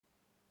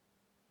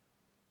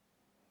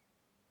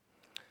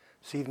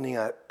This evening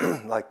I'd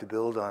like to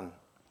build on,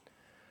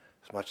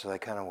 as much as I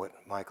can, on what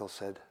Michael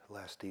said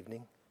last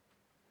evening,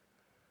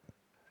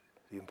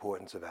 the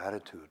importance of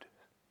attitude.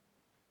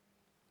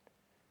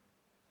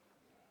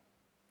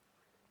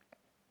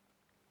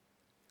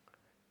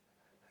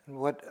 And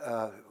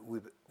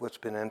what's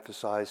been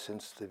emphasized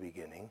since the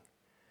beginning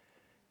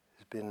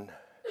has been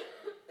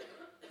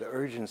the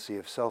urgency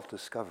of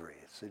self-discovery.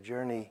 It's a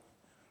journey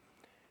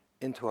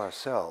into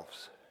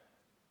ourselves,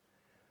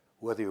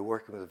 whether you're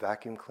working with a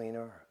vacuum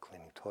cleaner or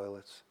cleaning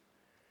toilets.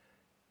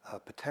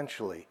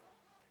 Potentially,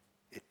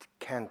 it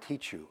can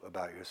teach you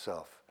about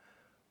yourself,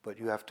 but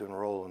you have to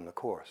enroll in the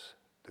course.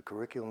 The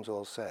curriculum's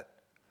all set.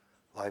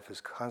 Life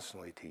is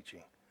constantly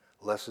teaching.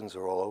 Lessons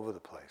are all over the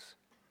place.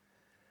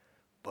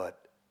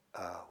 But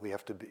we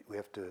have to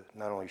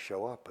not only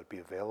show up, but be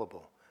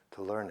available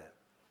to learn it.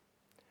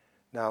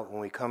 Now,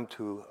 when we come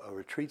to a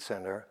retreat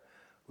center,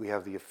 we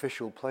have the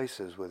official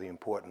places where the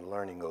important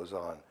learning goes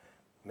on,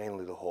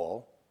 mainly the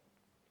hall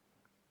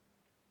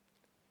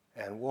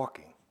and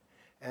walking.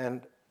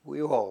 And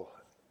we all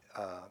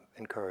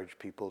encourage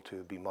people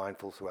to be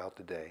mindful throughout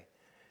the day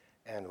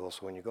and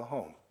also when you go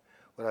home.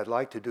 What I'd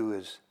like to do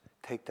is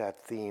take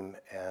that theme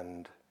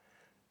and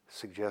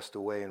suggest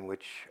a way in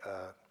which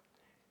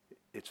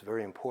it's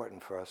very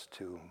important for us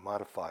to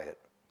modify it,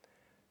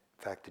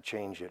 in fact, to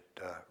change it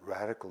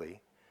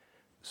radically,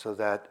 so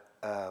that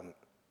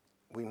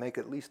we make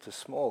at least a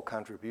small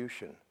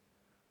contribution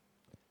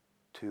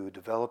to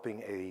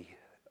developing a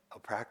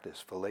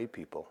practice for lay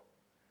people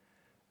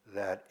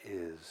that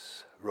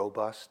is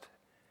robust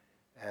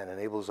and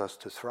enables us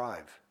to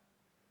thrive,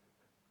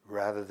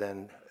 rather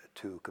than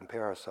to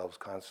compare ourselves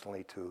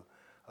constantly to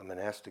a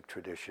monastic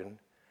tradition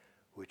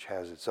which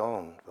has its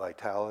own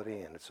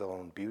vitality and its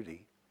own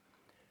beauty,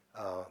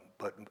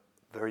 but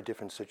very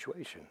different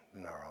situation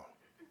than our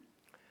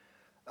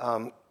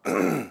own.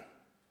 I'd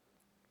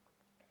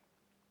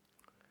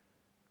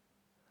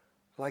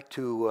like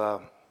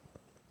to,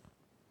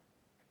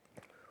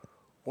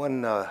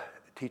 one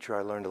teacher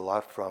I learned a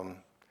lot from,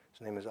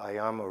 his name is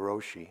Ayama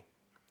Roshi.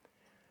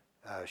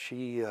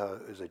 She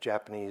is a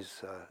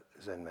Japanese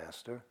Zen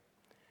master,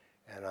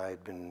 and I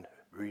had been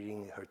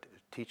reading her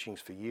teachings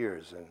for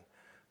years and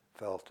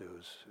felt it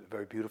was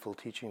very beautiful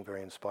teaching,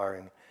 very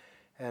inspiring.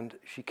 And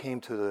she came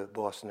to the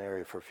Boston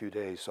area for a few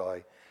days, so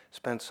I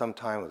spent some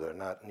time with her,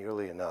 not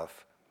nearly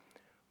enough.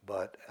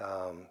 But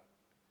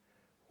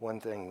one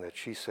thing that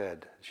she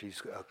said,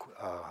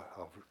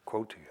 I'll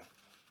quote to you.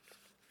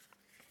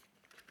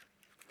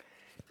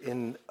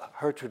 In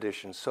her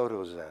tradition,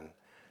 Soto Zen,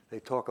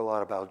 they talk a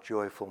lot about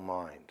joyful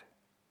mind.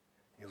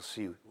 You'll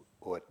see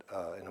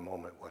in a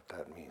moment what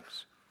that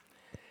means.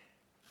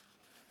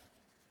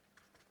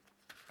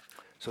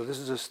 So this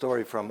is a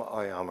story from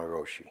Ayama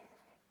Roshi.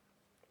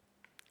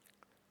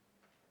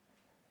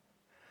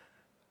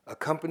 A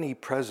company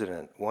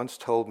president once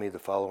told me the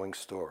following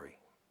story.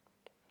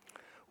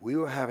 We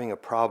were having a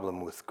problem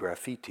with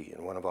graffiti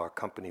in one of our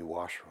company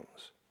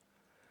washrooms.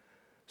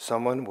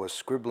 Someone was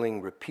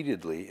scribbling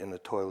repeatedly in the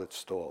toilet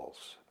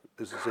stalls.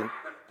 This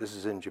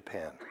is in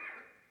Japan.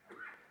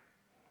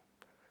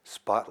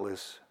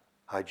 Spotless,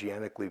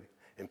 hygienically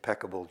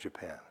impeccable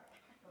Japan.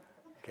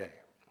 Okay.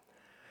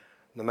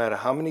 No matter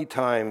how many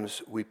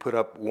times we put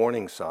up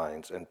warning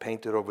signs and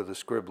painted over the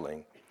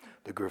scribbling,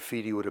 the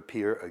graffiti would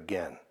appear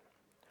again.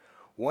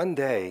 One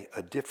day,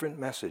 a different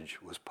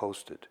message was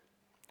posted.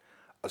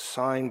 A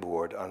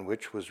signboard on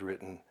which was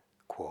written,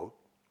 quote,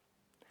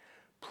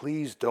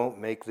 "Please don't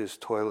make this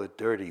toilet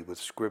dirty with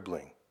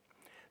scribbling.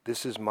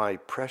 This is my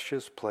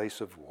precious place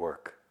of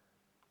work."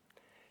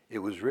 It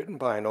was written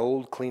by an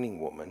old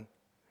cleaning woman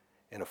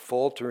in a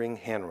faltering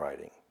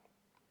handwriting.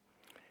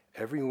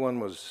 Everyone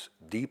was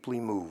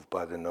deeply moved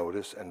by the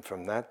notice, and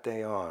from that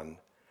day on,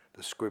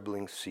 the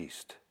scribbling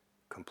ceased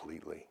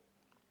completely.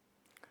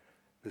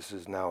 This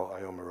is now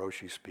Ayama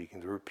Roshi speaking.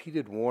 The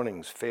repeated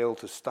warnings failed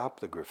to stop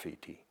the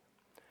graffiti,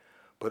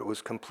 but it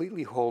was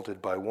completely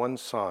halted by one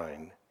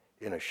sign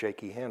in a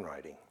shaky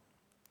handwriting.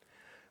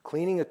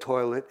 Cleaning a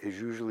toilet is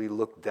usually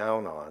looked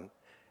down on,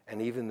 and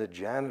even the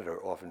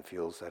janitor often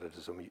feels that it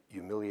is a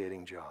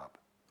humiliating job.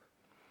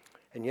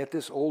 And yet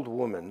this old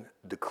woman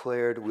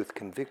declared with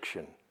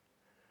conviction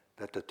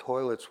that the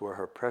toilets were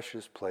her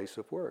precious place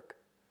of work,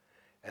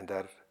 and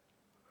that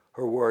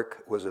her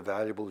work was a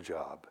valuable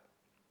job.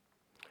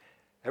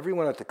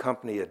 Everyone at the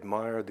company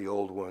admired the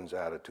old woman's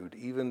attitude,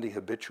 even the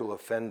habitual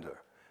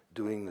offender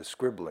doing the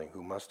scribbling,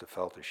 who must have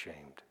felt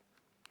ashamed.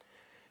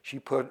 She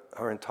put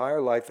her entire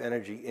life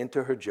energy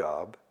into her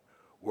job,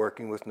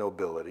 working with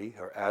nobility.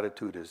 Her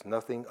attitude is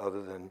nothing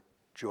other than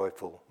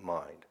joyful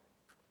mind.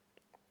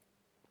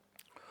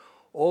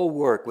 All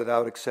work,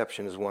 without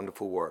exception, is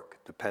wonderful work,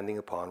 depending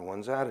upon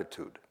one's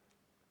attitude.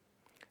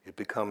 It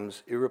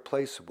becomes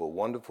irreplaceable,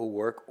 wonderful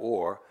work,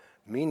 or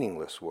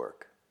meaningless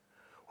work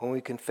when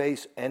we can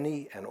face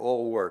any and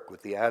all work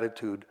with the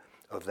attitude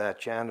of that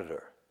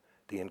janitor.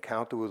 The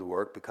encounter with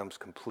work becomes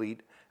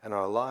complete, and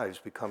our lives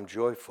become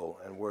joyful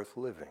and worth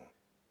living.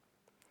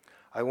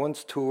 I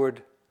once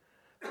toured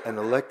an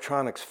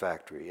electronics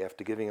factory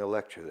after giving a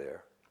lecture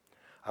there.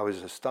 I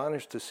was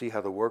astonished to see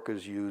how the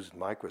workers used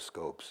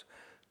microscopes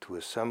to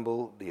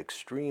assemble the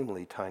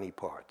extremely tiny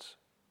parts.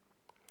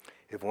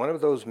 If one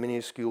of those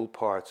minuscule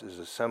parts is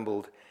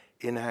assembled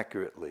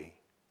inaccurately,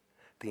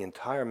 the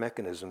entire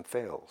mechanism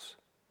fails.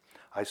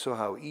 I saw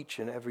how each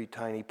and every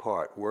tiny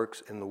part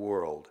works in the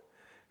world,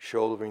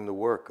 shouldering the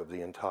work of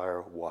the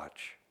entire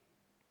watch.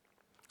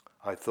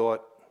 I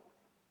thought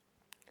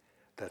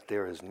that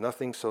there is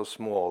nothing so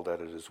small that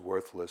it is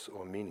worthless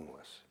or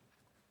meaningless.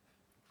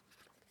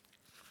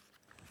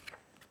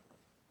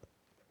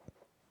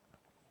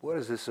 What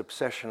is this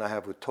obsession I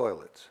have with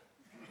toilets?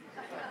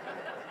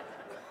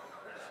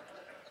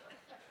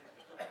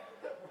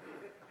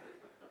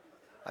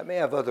 I may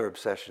have other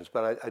obsessions,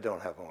 but I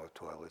don't have one with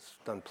toilets.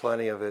 Done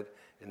plenty of it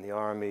in the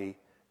army,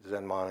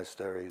 Zen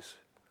monasteries,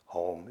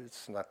 home.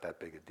 It's not that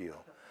big a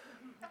deal.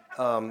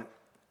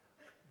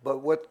 But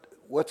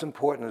what's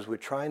important is we're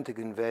trying to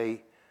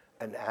convey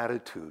an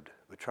attitude.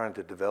 We're trying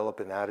to develop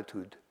an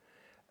attitude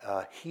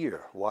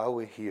here, while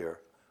we're here,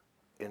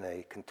 in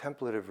a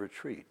contemplative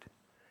retreat,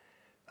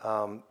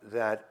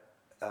 that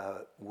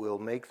will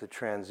make the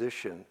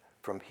transition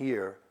from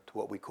here to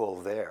what we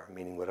call there,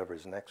 meaning whatever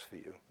is next for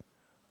you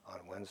on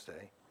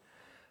Wednesday,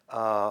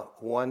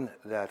 one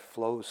that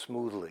flows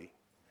smoothly.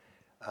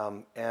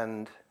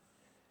 And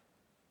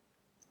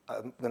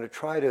I'm going to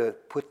try to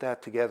put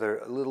that together,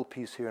 a little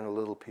piece here and a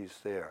little piece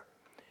there.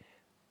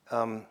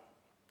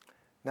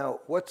 Now,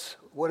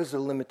 what is the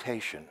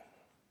limitation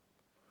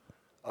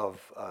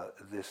of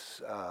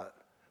this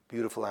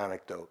beautiful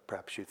anecdote?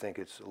 Perhaps you think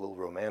it's a little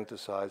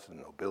romanticized, the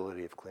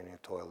nobility of cleaning a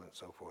toilet and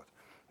so forth.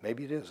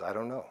 Maybe it is, I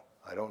don't know.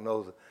 I don't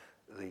know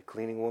the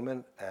cleaning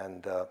woman,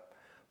 and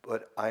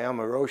but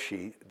Ayama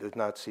Roshi did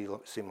not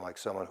seem like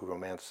someone who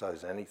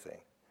romanticized anything.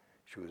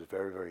 She was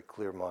very, very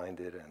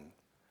clear-minded and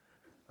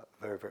a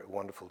very, very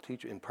wonderful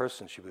teacher. In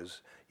person, she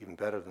was even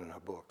better than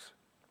her books.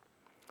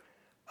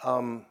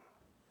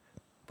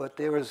 But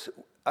there was,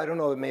 I don't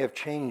know, it may have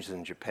changed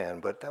in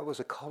Japan, but that was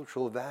a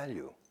cultural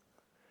value.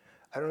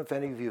 I don't know if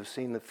any of you have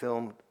seen the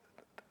film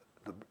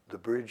The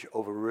Bridge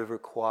Over River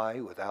Kwai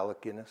with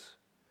Alec Guinness,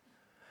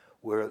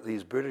 where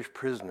these British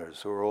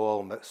prisoners who are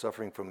all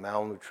suffering from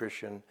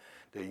malnutrition,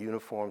 their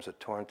uniforms are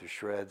torn to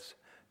shreds,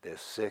 they're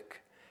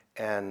sick,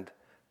 and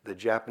the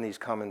Japanese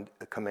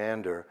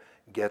commander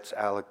gets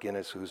Alec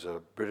Guinness, who's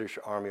a British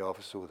Army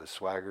officer with a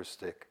swagger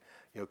stick,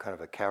 kind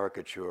of a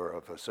caricature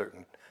of a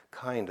certain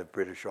kind of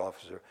British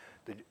officer.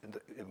 The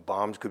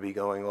bombs could be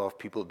going off,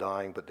 people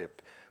dying, but their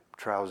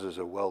trousers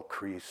are well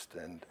creased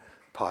and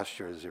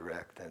posture is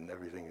erect and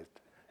everything is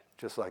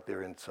just like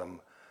they're in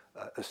some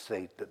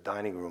estate, the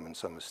dining room in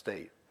some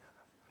estate.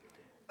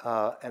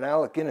 And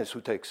Alec Guinness,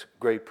 who takes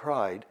great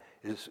pride,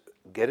 is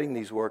getting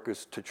these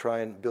workers to try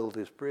and build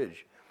this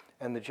bridge.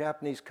 And the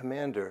Japanese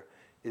commander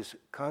is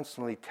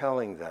constantly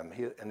telling them,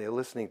 and they're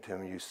listening to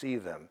him, you see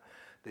them,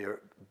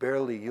 they're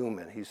barely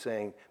human. He's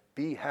saying,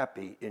 be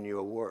happy in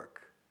your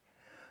work.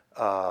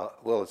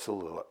 Well, it's a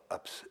little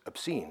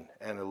obscene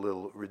and a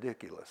little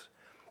ridiculous.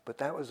 But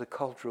that was a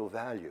cultural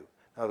value.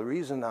 Now, the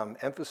reason I'm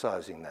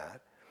emphasizing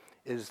that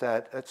is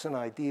that that's an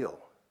ideal.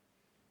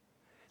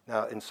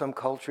 Now, in some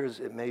cultures,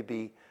 it may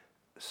be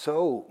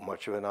so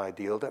much of an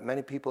ideal that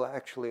many people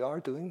actually are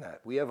doing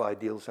that. We have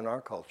ideals in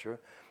our culture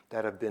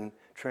that have been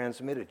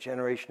transmitted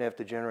generation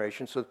after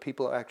generation so that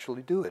people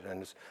actually do it, and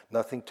there's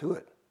nothing to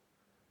it.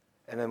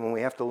 And then when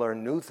we have to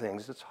learn new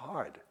things, it's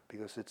hard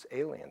because it's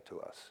alien to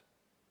us.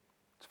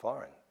 It's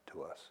foreign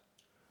to us.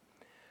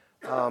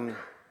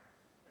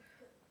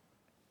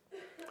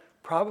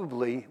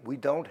 Probably we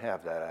don't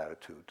have that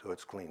attitude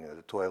towards cleaning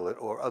the toilet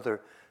or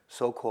other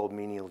so-called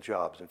menial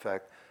jobs. In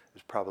fact,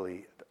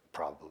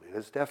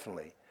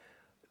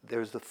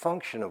 there's the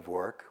function of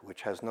work,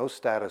 which has no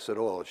status at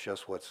all. It's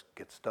just what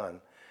gets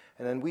done.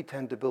 And then we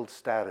tend to build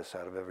status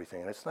out of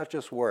everything. And it's not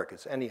just work,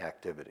 it's any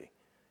activity.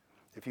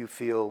 If you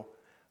feel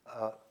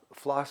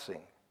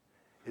flossing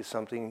is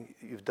something,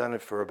 you've done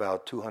it for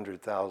about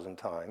 200,000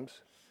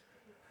 times.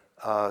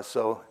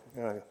 So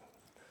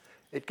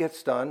it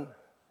gets done,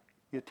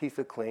 your teeth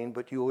are clean,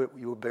 but you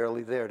were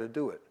barely there to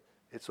do it.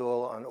 It's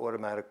all on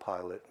automatic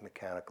pilot,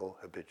 mechanical,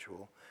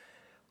 habitual.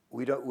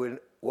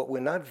 What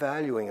we're not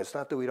valuing, it's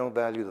not that we don't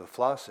value the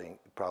flossing,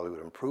 it probably would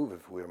improve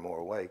if we were more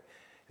awake,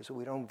 is that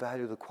we don't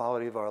value the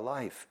quality of our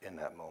life in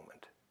that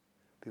moment.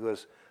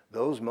 Because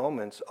those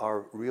moments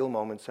are real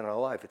moments in our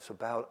life. It's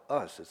about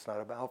us. It's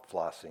not about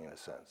flossing in a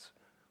sense.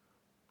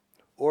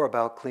 Or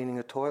about cleaning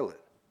a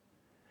toilet.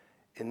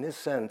 In this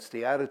sense,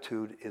 the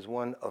attitude is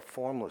one of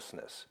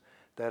formlessness.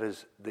 That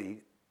is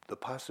the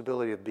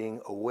possibility of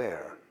being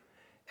aware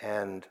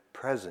and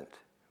present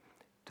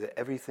to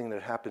everything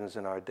that happens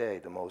in our day,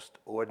 the most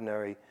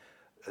ordinary,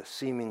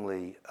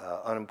 seemingly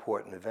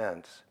unimportant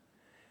events.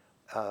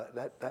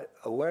 That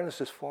awareness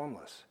is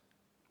formless.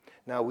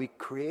 Now, we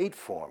create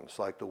forms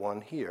like the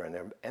one here, and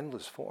there are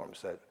endless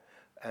forms,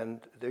 and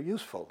they're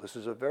useful. This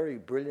is a very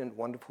brilliant,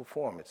 wonderful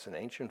form. It's an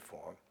ancient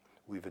form.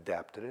 We've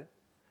adapted it.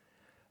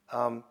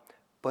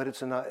 But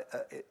it's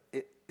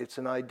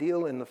an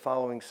ideal in the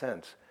following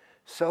sense.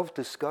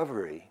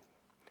 Self-discovery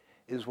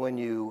is when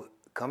you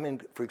come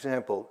in, for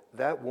example,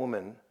 that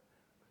woman,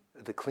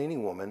 the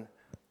cleaning woman,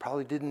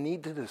 probably didn't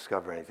need to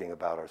discover anything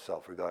about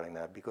herself regarding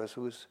that because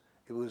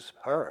it was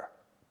her.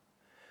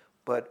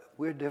 But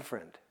we're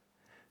different.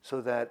 So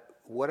that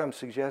what I'm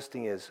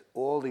suggesting is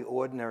all the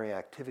ordinary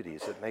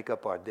activities that make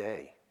up our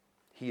day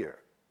here,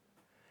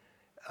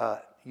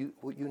 you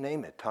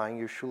name it, tying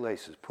your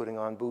shoelaces, putting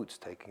on boots,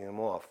 taking them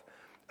off,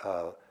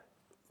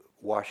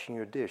 washing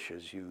your dish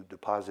as you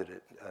deposit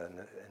it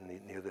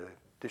near the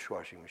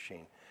dishwashing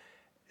machine,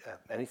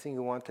 anything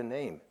you want to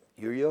name,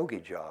 your yogi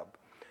job.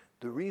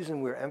 The reason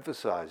we're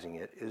emphasizing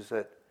it is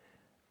that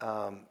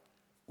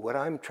what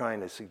I'm trying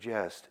to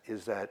suggest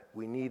is that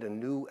we need a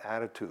new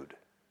attitude.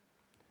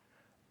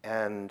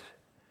 And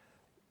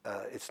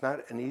it's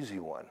not an easy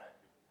one.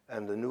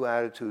 And the new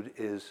attitude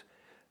is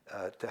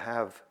to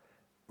have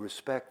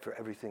respect for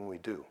everything we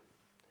do.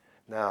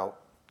 Now,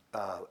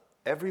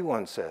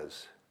 everyone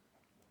says,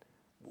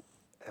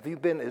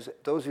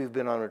 those of you who've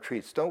been on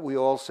retreats, don't we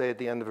all say at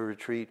the end of a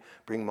retreat,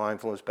 bring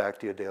mindfulness back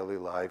to your daily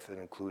life and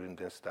including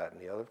this, that,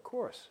 and the other? Of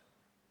course.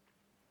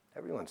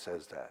 Everyone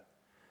says that.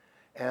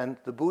 And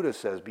the Buddha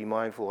says, be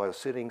mindful while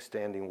sitting,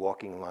 standing,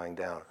 walking, lying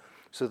down.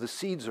 So the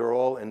seeds are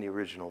all in the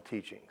original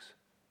teachings.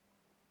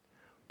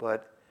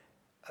 But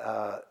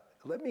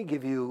let me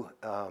give you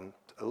a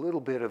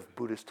little bit of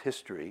Buddhist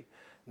history,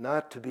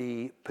 not to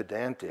be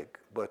pedantic,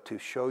 but to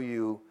show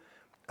you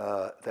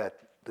that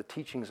the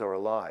teachings are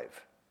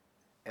alive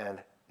and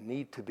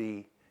need to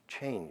be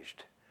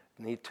changed,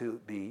 need to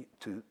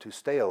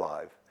stay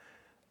alive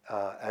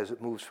as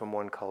it moves from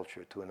one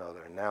culture to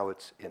another. And now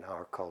it's in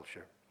our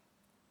culture.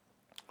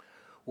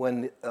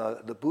 When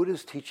the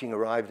Buddha's teaching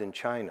arrived in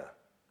China,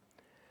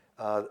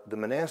 the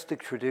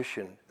monastic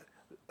tradition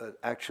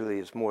actually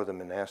is more than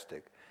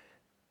monastic.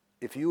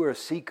 If you were a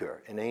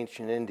seeker in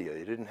ancient India,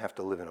 you didn't have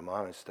to live in a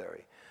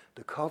monastery.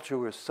 The culture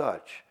was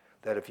such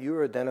that if you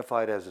were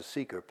identified as a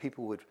seeker,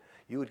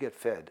 you would get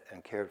fed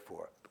and cared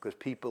for because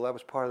that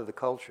was part of the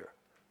culture.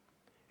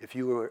 If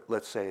you were,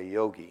 let's say, a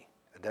yogi,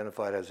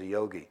 identified as a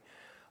yogi,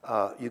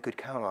 you could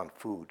count on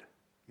food.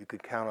 You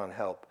could count on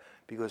help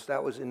because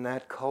that was in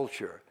that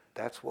culture.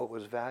 That's what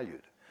was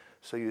valued.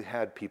 So you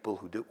had people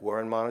who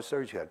were in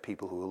monasteries, you had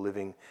people who were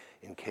living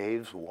in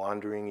caves,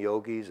 wandering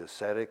yogis,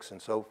 ascetics,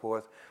 and so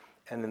forth.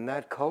 And in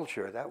that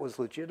culture, that was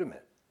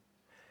legitimate.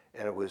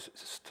 And it was,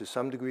 to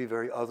some degree,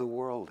 very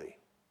otherworldly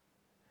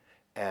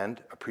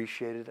and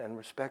appreciated and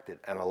respected.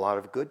 And a lot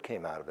of good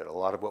came out of it. A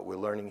lot of what we're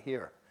learning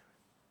here,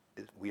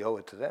 we owe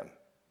it to them.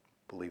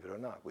 Believe it or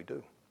not, we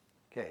do.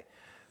 Okay.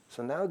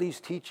 So now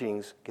these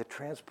teachings get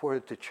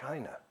transported to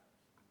China.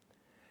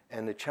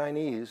 And the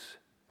Chinese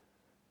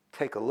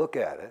take a look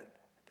at it.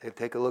 They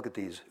take a look at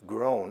these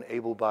grown,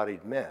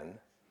 able-bodied men,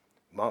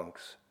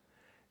 monks,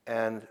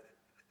 and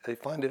they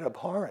find it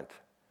abhorrent,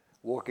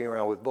 walking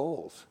around with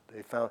bowls.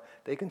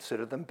 They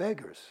considered them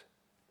beggars.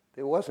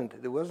 There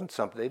wasn't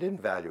something, they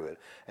didn't value it.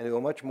 And it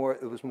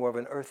was more of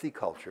an earthy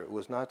culture. It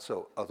was not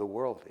so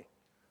otherworldly.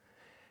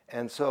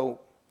 And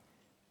so,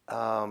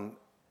 to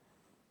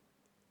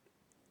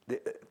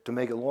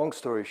make a long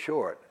story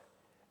short,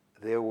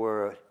 there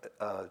were,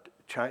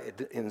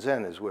 in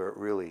Zen is where it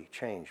really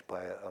changed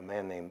by a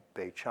man named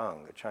Bei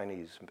Chang, a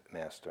Chinese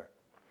master.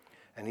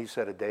 And he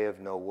said a day of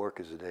no work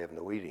is a day of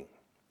no eating.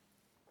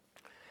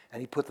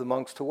 And he put the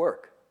monks to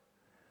work.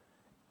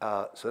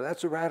 So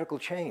that's a radical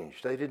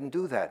change. They didn't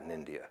do that in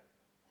India.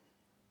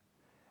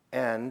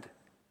 And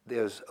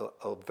there's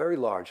a very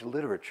large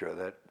literature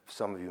that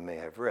some of you may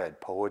have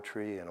read,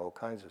 poetry and all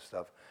kinds of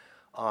stuff,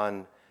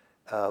 on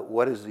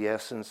what is the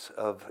essence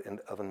of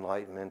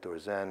enlightenment or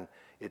Zen.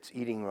 It's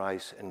eating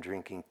rice and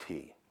drinking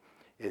tea.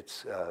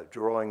 It's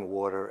drawing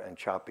water and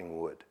chopping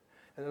wood.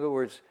 In other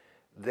words,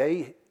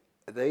 they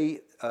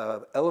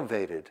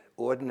elevated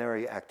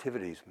ordinary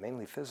activities,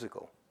 mainly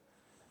physical.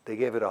 They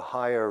gave it a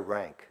higher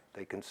rank.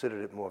 They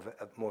considered it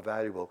more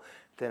valuable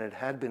than it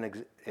had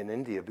been in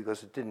India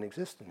because it didn't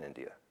exist in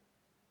India.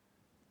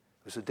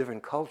 It was a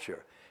different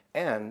culture.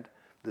 And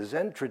the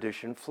Zen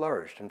tradition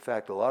flourished. In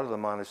fact, a lot of the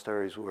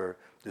monasteries were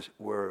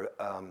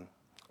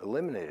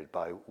eliminated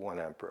by one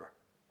emperor,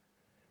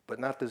 but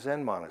not the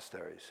Zen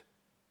monasteries,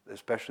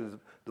 especially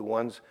the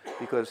ones,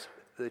 because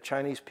the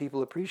Chinese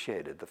people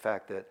appreciated the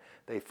fact that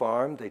they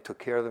farmed, they took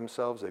care of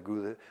themselves, they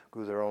grew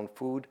their own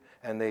food,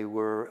 and they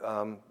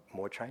were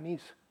more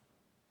Chinese.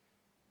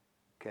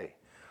 Okay.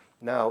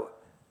 Now,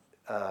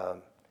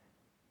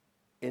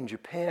 in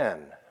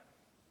Japan,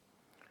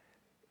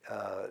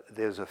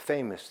 there's a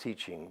famous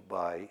teaching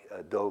by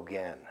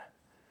Dogen.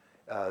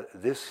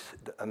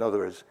 In other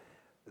words,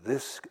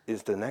 this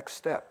is the next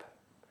step.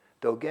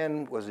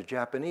 Dogen was a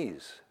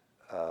Japanese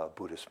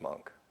Buddhist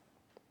monk.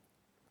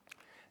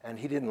 And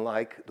he didn't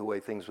like the way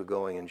things were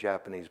going in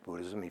Japanese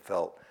Buddhism. He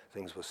felt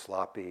things were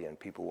sloppy and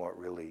people weren't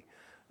really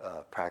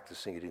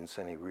practicing. He didn't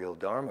see any real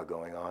Dharma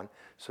going on.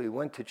 So he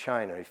went to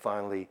China. He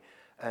finally,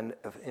 and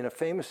in a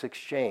famous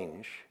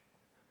exchange,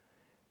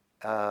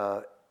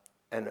 and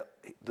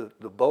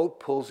the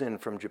boat pulls in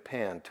from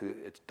Japan to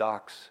its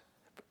docks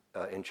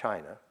in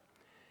China,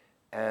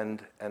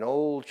 and an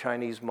old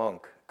Chinese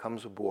monk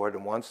comes aboard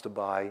and wants to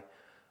buy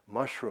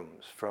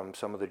mushrooms from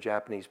some of the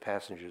Japanese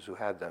passengers who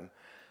had them,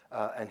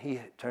 and he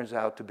turns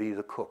out to be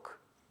the cook,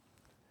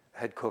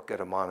 head cook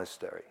at a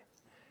monastery.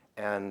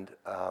 And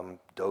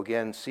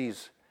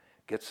Dogen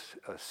gets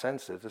a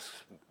sense that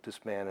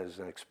this man is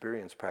an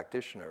experienced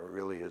practitioner,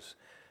 really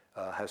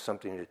has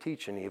something to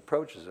teach, and he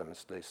approaches him and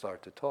they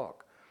start to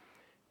talk.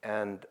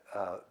 And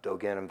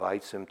Dogen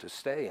invites him to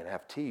stay and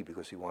have tea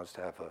because he wants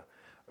to have a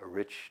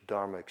rich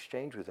Dharma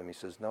exchange with him. He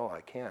says, no,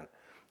 I can't.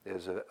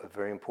 There's a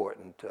very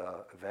important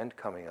event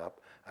coming up,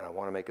 and I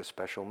want to make a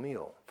special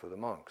meal for the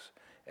monks.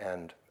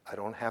 And I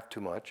don't have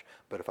too much,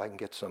 but if I can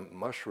get some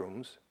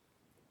mushrooms,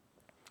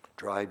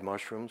 dried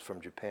mushrooms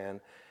from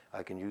Japan,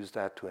 I can use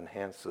that to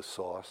enhance the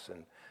sauce,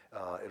 and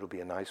it'll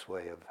be a nice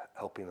way of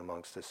helping the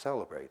monks to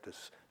celebrate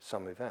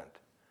some event.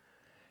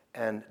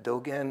 And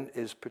Dogen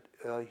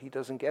he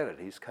doesn't get it.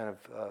 He's kind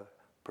of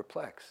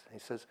perplexed. He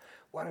says,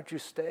 "Why don't you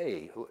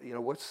stay? You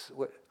know, what?"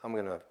 I'm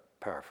going to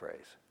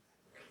paraphrase.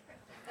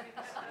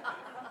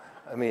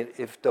 I mean,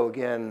 if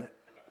Dogen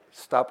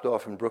stopped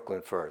off in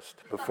Brooklyn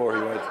first before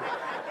he went,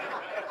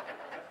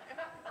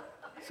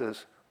 he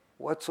says,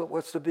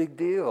 "What's the big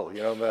deal?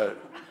 You know, about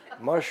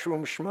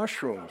mushrooms,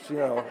 you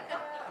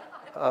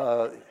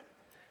know,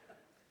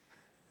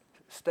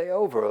 stay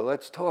over,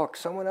 let's talk,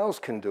 someone else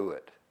can do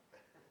it."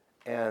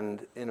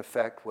 And in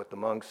effect, what the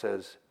monk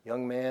says,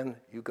 young man,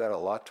 you got a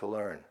lot to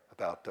learn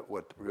about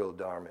what the real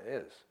Dharma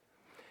is.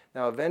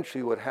 Now,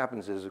 eventually what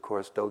happens is, of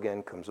course,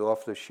 Dogen comes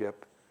off the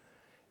ship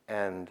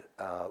and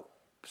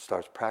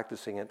starts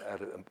practicing it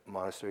at a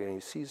monastery, and he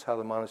sees how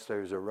the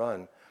monasteries are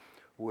run,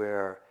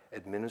 where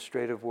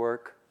administrative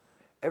work,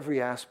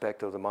 every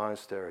aspect of the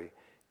monastery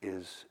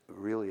is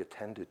really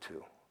attended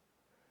to.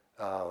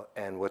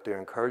 And what they're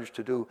encouraged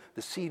to do,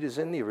 the seed is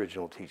in the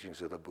original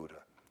teachings of the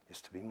Buddha, is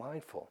to be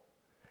mindful,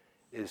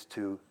 is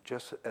to,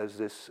 just as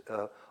this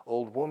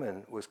old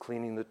woman was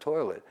cleaning the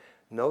toilet,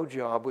 no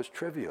job was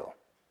trivial.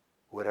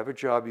 Whatever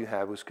job you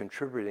had was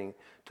contributing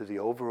to the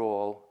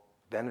overall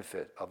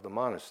benefit of the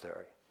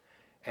monastery.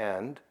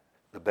 And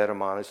the better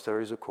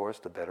monasteries, of course,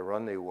 the better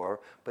run they were,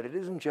 but it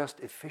isn't just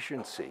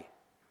efficiency.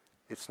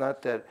 It's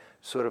not that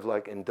sort of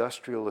like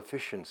industrial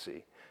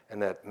efficiency, and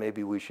that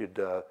maybe we should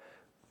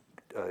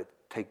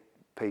take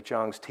Pei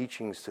Chang's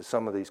teachings to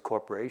some of these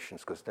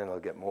corporations, because then they'll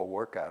get more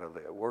work out of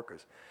their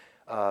workers.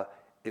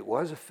 It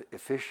was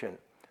efficient,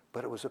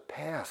 but it was a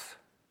path.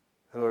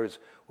 In other words,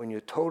 when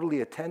you're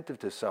totally attentive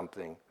to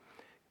something,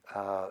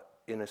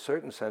 in a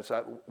certain sense,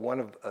 one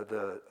of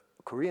the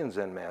Korean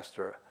Zen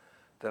master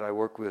that I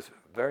worked with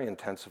very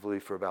intensively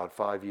for about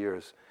 5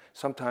 years,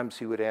 sometimes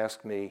he would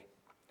ask me,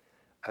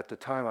 at the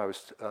time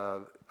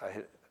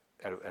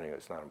anyway,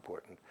 it's not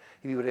important.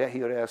 He would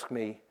ask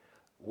me,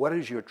 what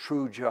is your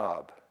true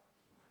job?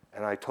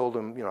 And I told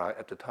him, you know,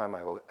 at the time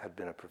I had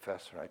been a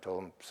professor, and I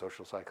told him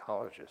social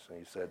psychologist. And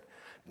he said,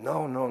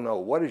 no,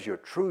 what is your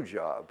true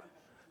job?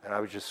 And I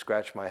would just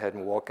scratch my head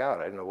and walk out.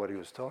 I didn't know what he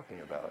was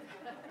talking about.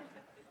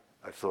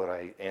 I thought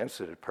I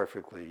answered it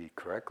perfectly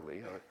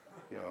correctly.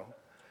 You know,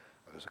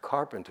 I was a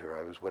carpenter,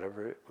 I was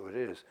whatever it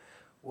is.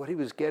 What he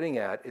was getting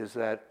at is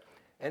that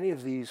any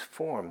of these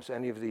forms,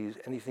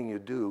 anything you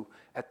do,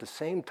 at the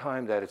same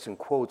time that it's in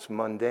quotes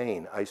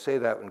mundane, I say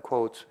that in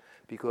quotes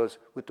because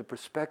with the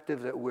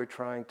perspective that we're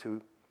trying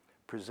to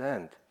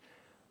present,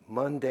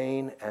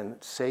 mundane and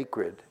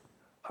sacred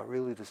are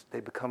really, they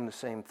become the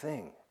same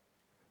thing.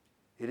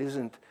 It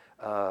isn't,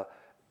 in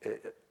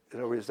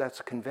other words, that's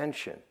a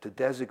convention to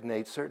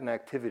designate certain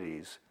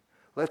activities.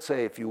 Let's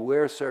say if you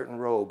wear certain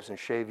robes and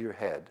shave your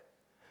head,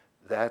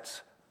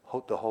 that's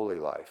the holy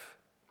life.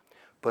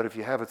 But if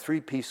you have a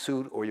three-piece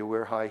suit or you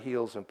wear high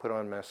heels and put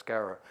on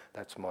mascara,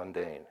 that's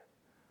mundane.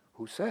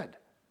 Who said?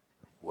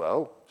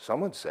 Well,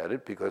 someone said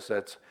it because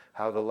that's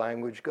how the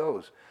language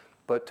goes.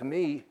 But to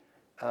me,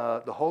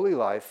 the holy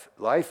life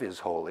is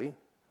holy,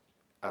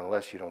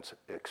 unless you don't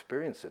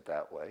experience it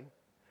that way.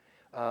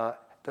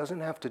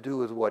 Doesn't have to do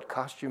with what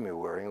costume you're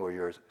wearing or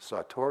your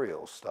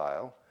sartorial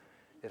style.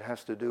 It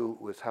has to do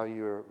with how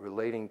you're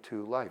relating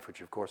to life,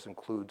 which of course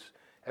includes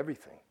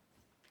everything.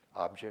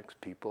 Objects,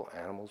 people,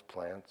 animals,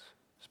 plants,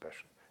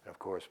 especially. And of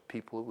course,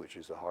 people, which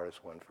is the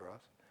hardest one for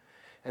us.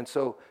 And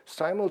so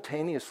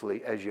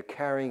simultaneously, as you're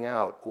carrying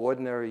out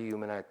ordinary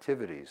human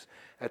activities,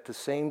 at the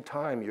same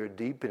time you're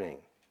deepening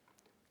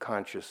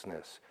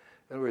consciousness.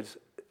 In other words,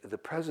 the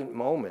present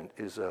moment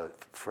is a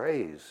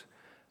phrase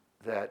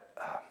that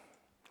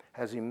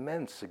has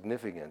immense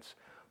significance.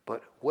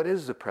 But what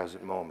is the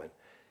present moment?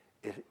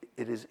 It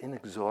is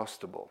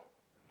inexhaustible.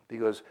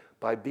 Because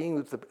by being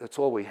with that's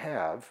all we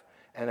have,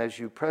 and as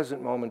you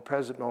present moment,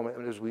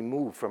 and as we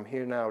move from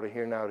here now to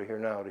here now to here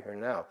now to here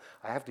now,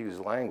 I have to use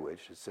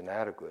language, it's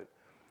inadequate.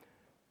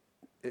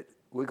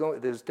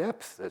 There's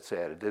depth that's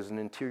added, there's an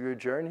interior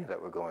journey that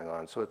we're going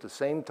on. So at the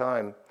same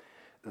time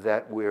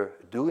that we're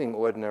doing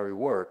ordinary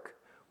work,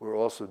 we're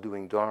also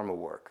doing Dharma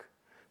work.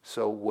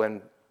 So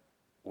when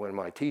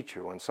my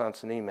teacher, when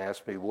Sansanim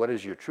asked me, what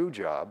is your true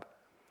job?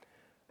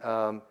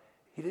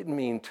 he didn't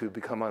mean to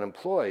become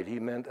unemployed. He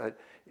meant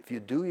if you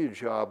do your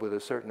job with a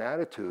certain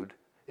attitude,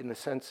 in a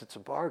sense, it's a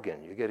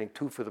bargain. You're getting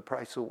two for the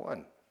price of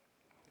one.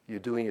 You're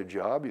doing your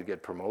job, you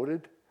get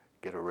promoted,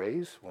 get a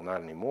raise. Well,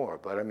 not anymore,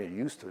 but I mean, you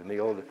used to in the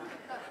old.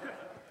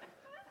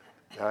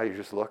 Now you're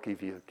just lucky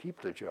if you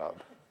keep the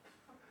job.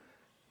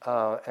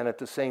 And at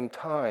the same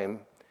time,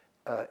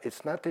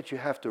 it's not that you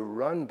have to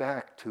run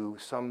back to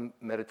some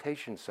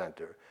meditation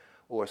center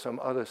or some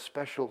other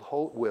special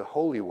where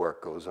holy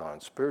work goes on,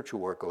 spiritual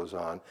work goes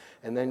on,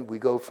 and then we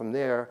go from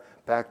there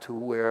back to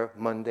where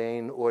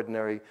mundane,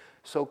 ordinary,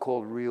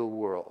 so-called real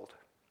world.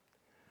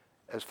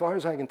 As far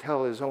as I can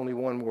tell, there's only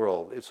one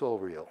world. It's all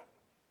real.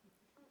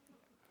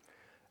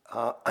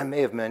 I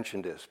may have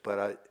mentioned this,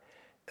 but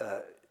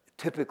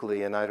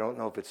typically, and I don't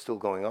know if it's still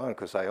going on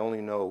because I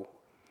only know,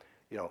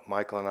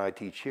 Michael and I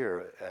teach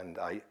here, and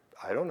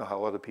I don't know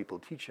how other people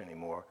teach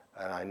anymore,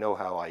 and I know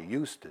how I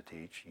used to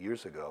teach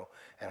years ago,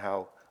 and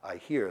how I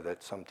hear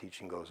that some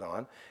teaching goes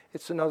on.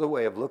 It's another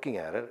way of looking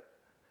at it.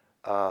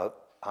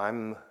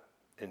 I'm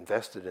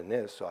invested in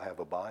this, so I have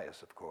a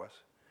bias, of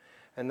course.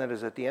 And that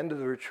is at the end of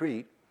the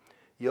retreat,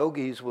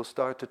 yogis will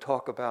start to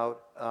talk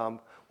about,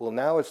 well,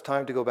 now it's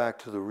time to go back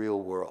to the real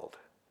world.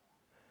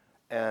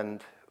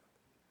 And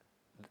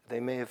they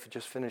may have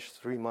just finished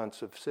 3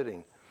 months of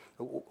sitting.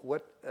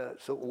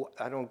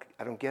 I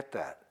don't get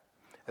that.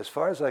 As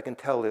far as I can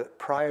tell,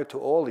 prior to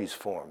all these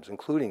forms,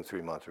 including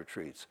 3-month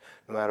retreats,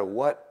 no matter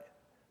what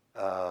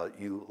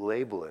you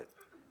label it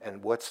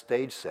and what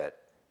stage set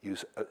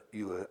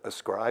you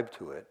ascribe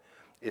to it,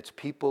 it's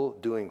people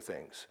doing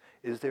things.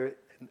 We're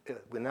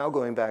now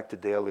going back to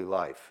daily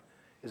life.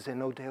 Is there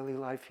no daily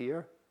life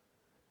here?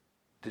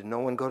 Did no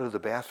one go to the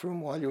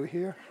bathroom while you were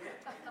here?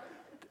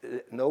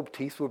 No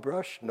teeth were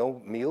brushed?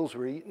 No meals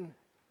were eaten?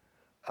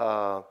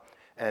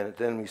 And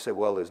then we say,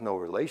 well, there's no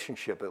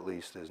relationship at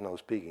least, there's no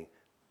speaking.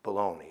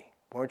 Baloney.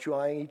 Weren't you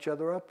eyeing each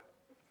other up?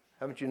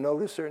 Haven't you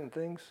noticed certain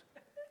things?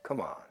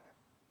 Come on.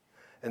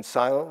 And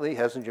silently,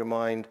 hasn't your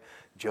mind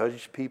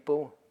judged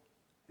people?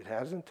 It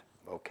hasn't?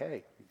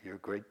 Okay, you're a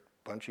great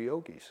bunch of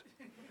yogis.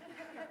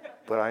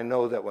 But I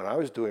know that when I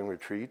was doing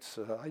retreats,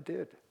 I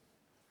did.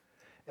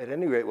 At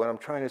any rate, what I'm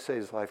trying to say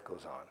is life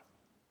goes on.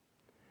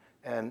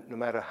 And no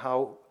matter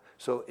how,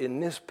 so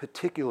in this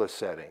particular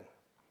setting,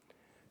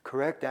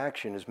 correct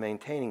action is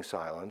maintaining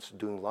silence,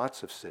 doing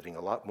lots of sitting,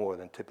 a lot more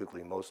than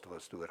typically most of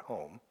us do at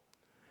home.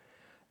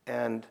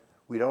 And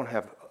we don't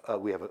have,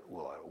 we have a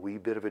wee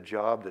bit of a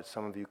job that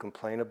some of you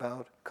complain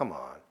about. Come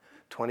on,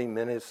 20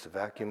 minutes to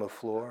vacuum a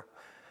floor.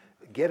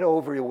 Get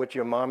over what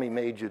your mommy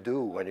made you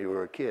do when you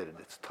were a kid.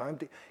 It's time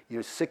to,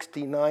 you're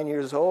 69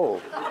 years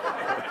old.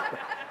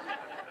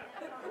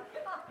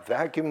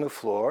 Vacuum the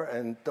floor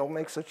and don't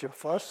make such a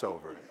fuss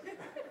over it.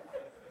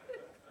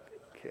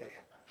 Okay,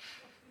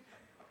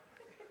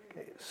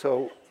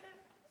 so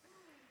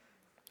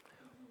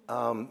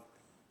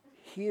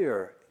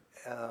here,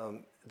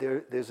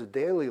 there's a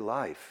daily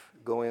life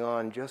going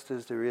on just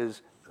as there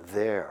is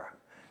there.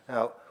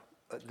 Now,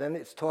 then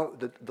it's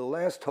the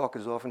last talk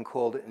is often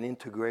called an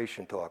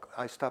integration talk.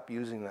 I stopped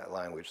using that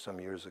language some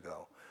years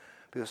ago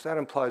because that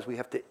implies we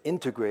have to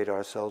integrate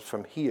ourselves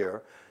from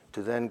here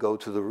to then go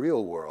to the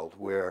real world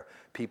where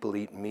people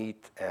eat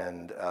meat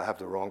and have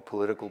the wrong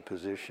political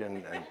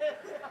position and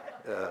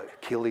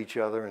kill each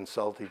other,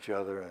 insult each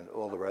other, and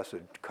all the rest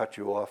of it, cut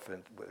you off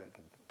and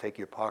take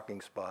your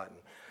parking spot. And,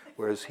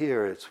 whereas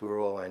here,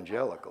 we're all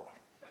angelical.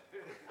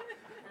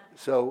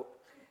 So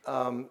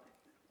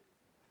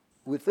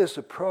with this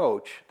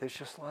approach, there's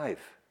just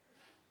life.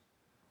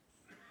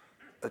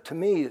 To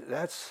me,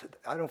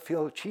 I don't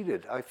feel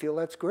cheated. I feel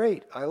that's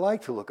great. I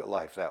like to look at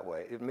life that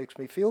way. It makes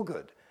me feel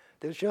good.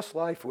 There's just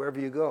life wherever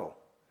you go.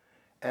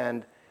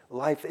 And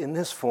life in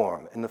this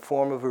form, in the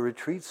form of a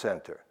retreat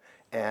center.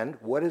 And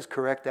what is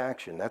correct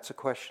action? That's a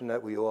question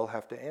that we all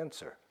have to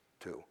answer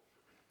to,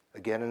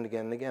 again and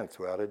again and again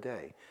throughout a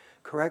day.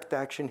 Correct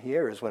action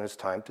here is when it's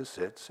time to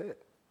sit,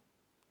 sit.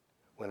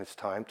 When it's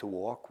time to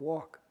walk,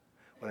 walk.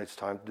 When it's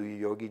time to do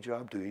your yogi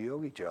job, do your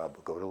yogi job.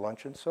 Go to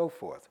lunch and so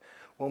forth.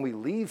 When we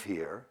leave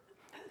here,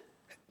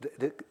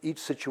 each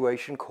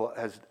situation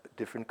has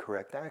different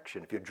correct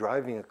action. If you're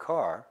driving a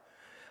car,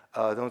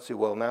 don't say,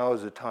 well, now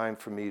is the time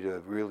for me to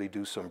really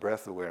do some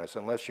breath awareness,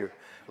 unless you're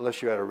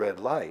at a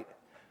red light.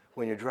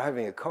 When you're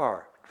driving a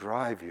car,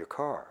 drive your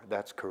car.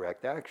 That's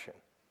correct action,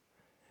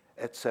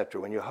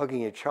 etc. When you're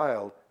hugging your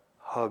child,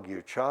 hug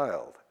your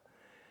child,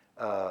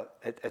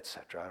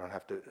 etc. I don't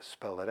have to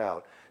spell it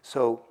out.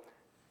 So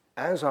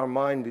as our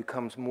mind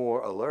becomes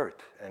more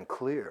alert and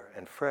clear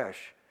and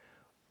fresh,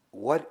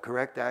 what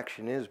correct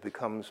action is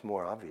becomes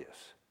more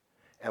obvious.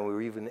 And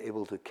we're even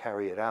able to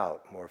carry it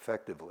out more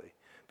effectively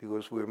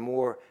because we're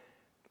more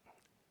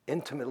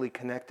intimately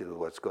connected with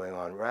what's going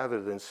on rather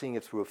than seeing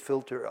it through a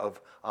filter of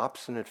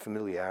obstinate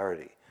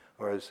familiarity.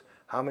 Whereas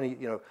how many,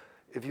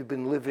 if you've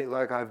been living,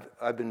 like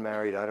I've been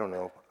married, I don't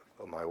know,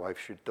 my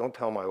wife don't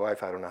tell my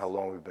wife I don't know how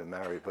long we've been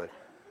married, but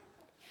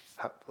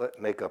let's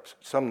make up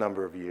some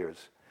number of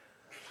years.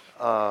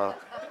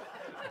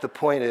 The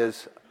point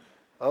is,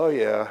 oh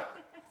yeah,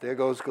 there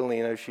goes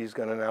Galena. She's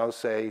going to now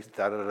say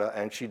da-da-da,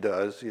 and she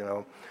does, you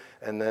know.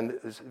 And then,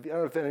 I don't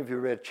know if any of you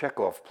read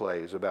Chekhov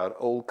plays about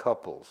old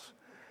couples.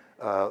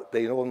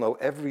 They all know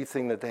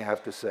everything that they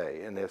have to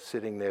say, and they're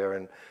sitting there,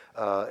 and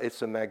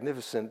it's a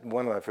magnificent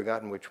one. I've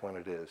forgotten which one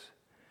it is.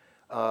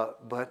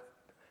 But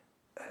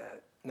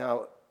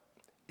now,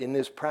 in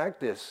this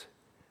practice,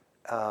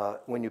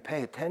 when you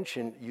pay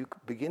attention, you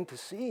begin to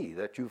see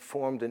that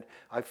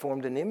I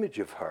formed an image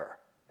of her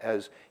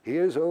as,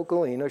 here's old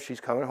Galena, she's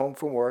coming home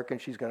from work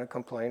and she's going to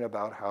complain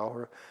about how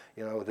her,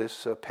 you know,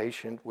 this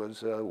patient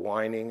was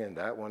whining and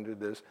that one did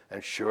this.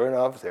 And sure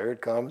enough, there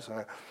it comes.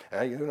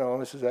 You know,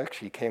 Mrs. X,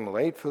 she came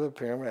late for the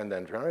pyramid and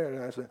then,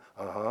 and I said,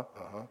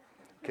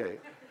 okay.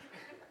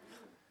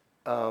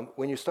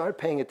 When you start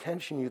paying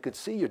attention, you could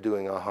see you're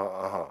doing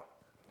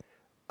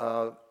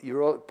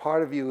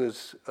part of you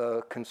is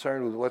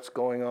concerned with what's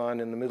going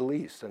on in the Middle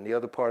East, and the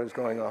other part is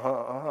going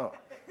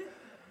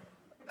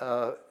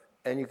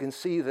and you can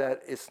see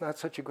that it's not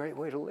such a great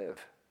way to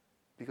live,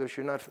 because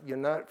you're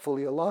not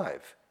fully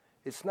alive.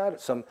 It's not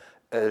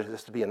it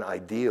has to be an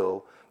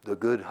ideal, the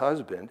good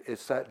husband.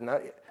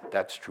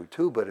 That's true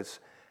too, but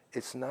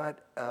it's not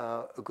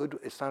a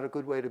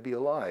good way to be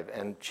alive.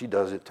 And she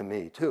does it to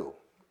me too,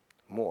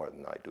 more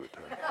than I do it to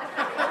her.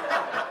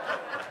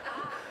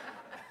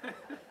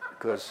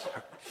 Because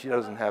she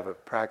doesn't have a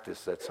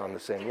practice that's on the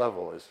same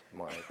level as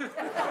mine.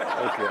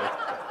 Okay.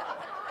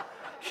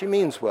 She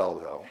means well,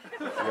 though.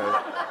 You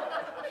know,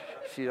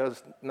 she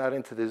does not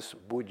into this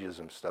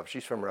Buddhism stuff.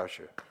 She's from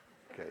Russia.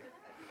 Okay.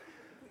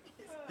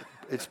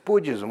 It's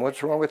Buddhism.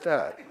 What's wrong with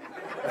that?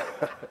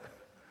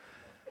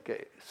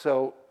 Okay.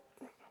 So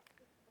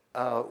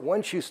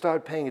once you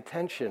start paying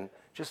attention,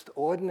 just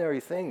ordinary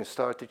things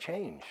start to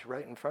change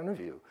right in front of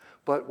you.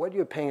 But what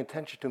you're paying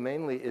attention to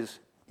mainly is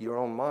your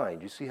own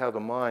mind. You see how the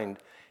mind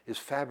is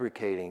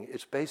fabricating.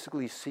 It's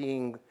basically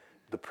seeing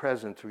the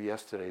present through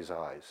yesterday's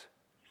eyes.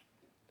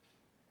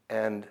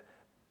 And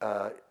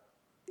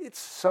there's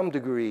some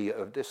degree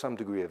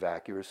of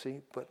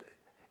accuracy, but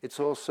it's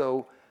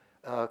also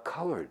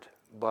colored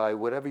by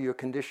whatever your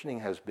conditioning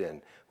has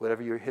been,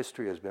 whatever your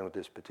history has been with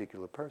this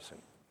particular person.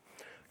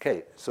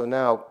 Okay, so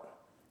now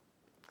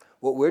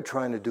what we're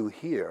trying to do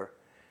here,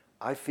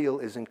 I feel,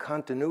 is in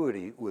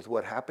continuity with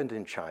what happened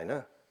in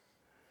China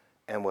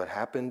and what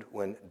happened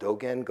when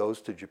Dogen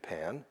goes to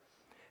Japan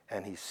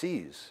and he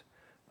sees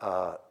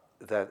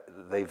that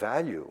they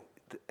value,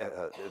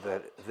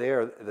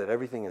 that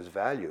everything is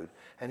valued,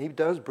 and he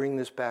does bring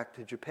this back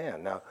to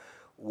Japan. Now,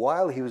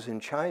 while he was in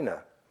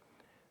China,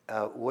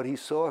 what he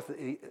saw,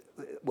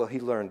 he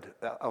learned,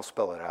 I'll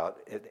spell it out,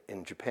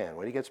 in Japan.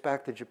 When he gets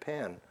back to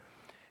Japan,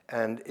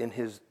 and in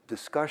his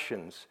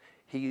discussions,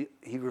 he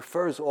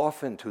refers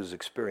often to his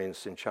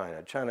experience in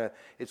China. China,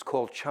 it's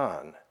called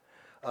Chan.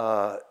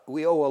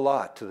 We owe a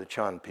lot to the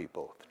Chan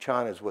people. The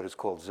Chan is what is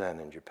called Zen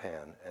in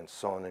Japan, and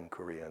Son in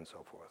Korea, and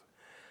so forth.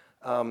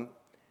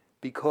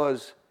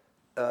 Because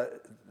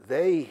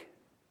they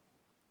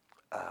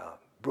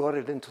brought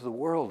it into the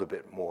world a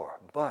bit more,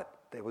 but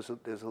there's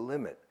a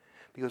limit.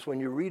 Because when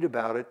you read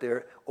about it,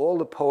 all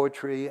the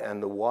poetry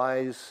and the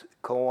wise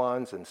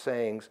koans and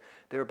sayings,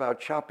 they're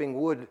about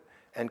chopping wood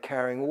and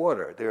carrying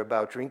water. They're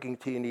about drinking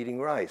tea and eating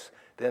rice.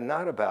 They're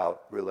not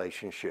about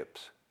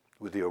relationships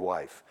with your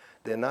wife.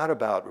 They're not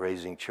about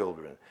raising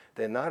children.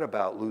 They're not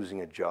about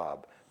losing a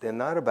job. They're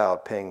not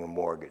about paying a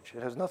mortgage.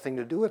 It has nothing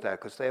to do with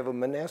that, because they have a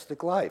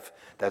monastic life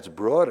that's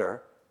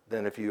broader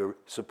than if you're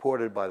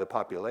supported by the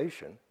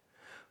population.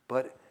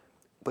 But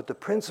the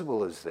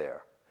principle is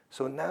there.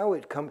 So now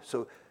it comes.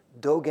 So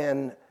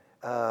Dogen,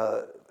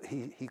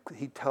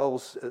 he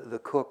tells the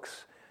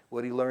cooks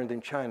what he learned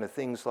in China.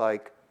 Things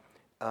like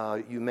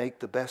you make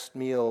the best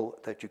meal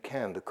that you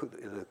can.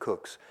 The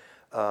cooks.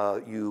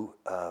 You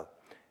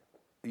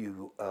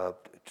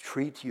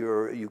treat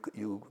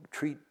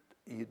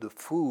the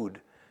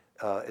food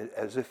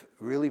as if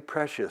really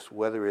precious,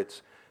 whether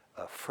it's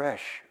a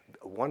fresh,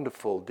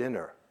 wonderful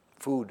dinner,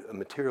 food,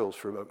 materials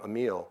for a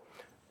meal,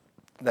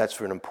 that's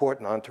for an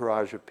important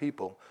entourage of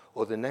people,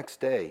 or the next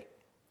day,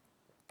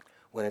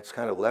 when it's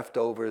kind of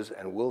leftovers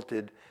and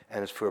wilted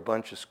and it's for a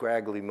bunch of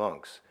scraggly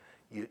monks.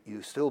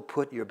 You still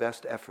put your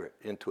best effort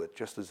into it,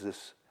 just as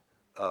this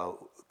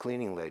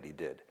cleaning lady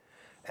did.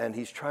 And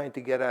he's trying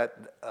to get at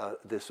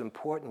this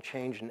important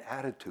change in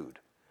attitude,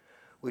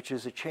 which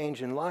is a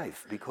change in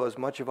life, because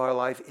much of our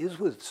life is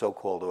with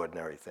so-called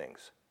ordinary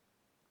things.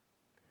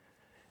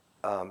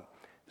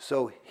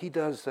 So he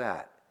does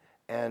that,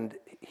 and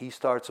he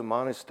starts a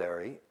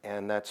monastery,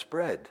 and that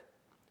spread.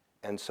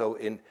 And so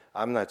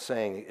I'm not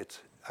saying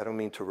I don't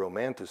mean to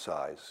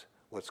romanticize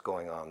what's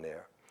going on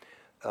there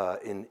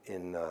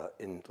in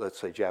let's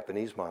say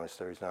Japanese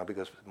monasteries now,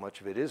 because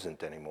much of it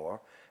isn't anymore,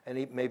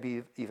 and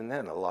maybe even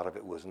then a lot of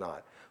it was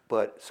not.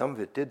 But some of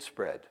it did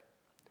spread.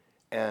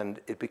 And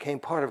it became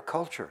part of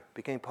culture,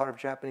 became part of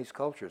Japanese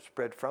culture. It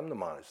spread from the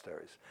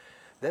monasteries.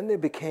 Then there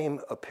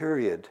became a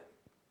period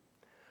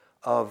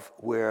of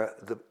where,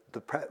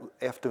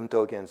 after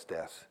Dogen's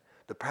death,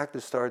 the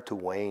practice started to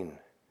wane.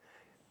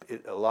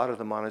 A lot of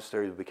the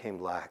monasteries became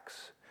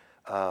lax.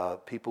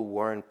 People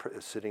weren't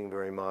sitting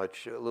very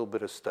much, a little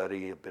bit of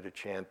study, a bit of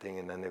chanting,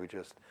 and then they would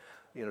just,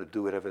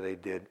 do whatever they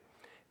did.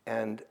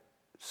 And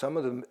some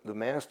of the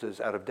masters,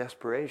 out of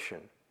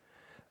desperation,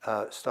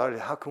 started,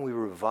 how can we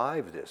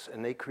revive this?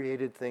 And they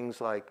created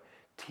things like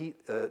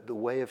the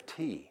way of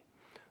tea,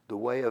 the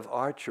way of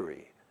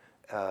archery,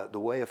 the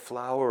way of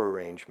flower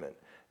arrangement.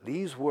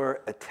 These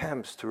were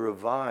attempts to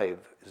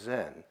revive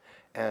Zen.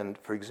 And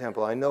for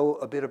example, I know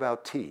a bit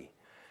about tea.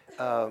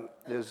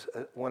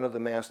 One of the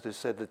masters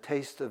said, the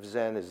taste of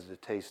Zen is the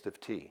taste of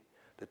tea.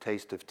 The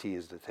taste of tea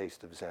is the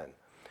taste of Zen.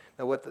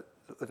 Now,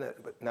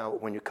 now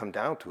when you come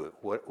down to it,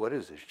 what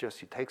is this?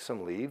 Just you take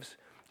some leaves,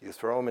 you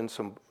throw them in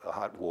some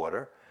hot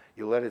water,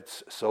 you let it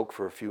soak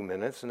for a few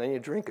minutes, and then you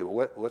drink it.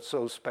 What's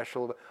so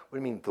special about, what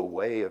do you mean, the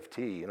way of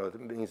tea? It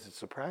means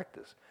it's a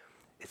practice.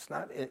 It's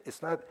not,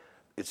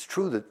 it's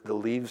true that the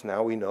leaves,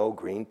 now we know,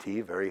 green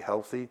tea, very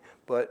healthy,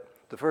 but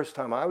the first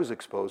time I was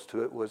exposed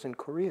to it was in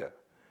Korea,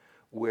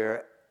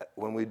 where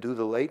when we do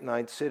the late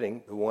night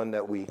sitting, the one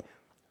that we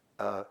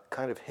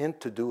kind of hint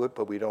to do it,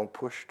 but we don't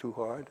push too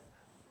hard,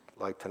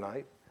 like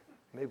tonight.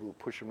 Maybe we'll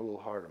push them a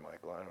little harder,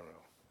 Michael, I don't know.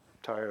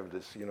 Tired of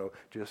this,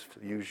 just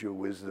use your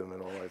wisdom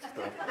and all that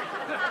stuff.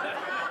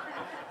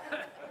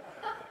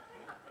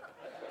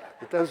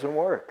 It doesn't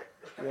work,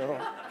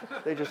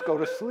 They just go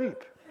to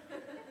sleep.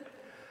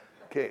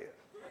 Okay.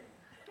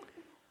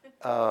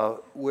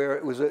 Where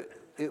it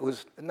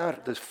was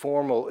not this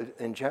formal,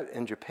 in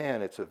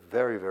Japan, it's a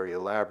very, very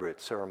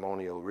elaborate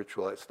ceremonial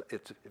ritual. It's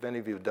if any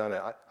of you have done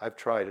it, I've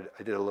tried it,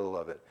 I did a little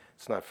of it.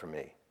 It's not for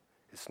me.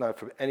 It's not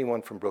for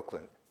anyone from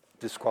Brooklyn.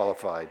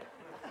 Disqualified.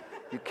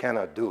 You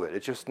cannot do it.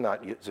 It's just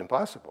not, it's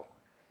impossible.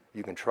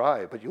 You can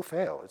try, but you'll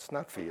fail. It's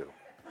not for you.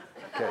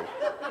 Okay.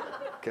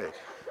 Okay.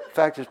 In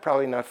fact, it's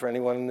probably not for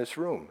anyone in this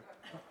room.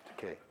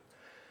 Okay.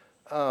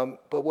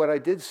 But what I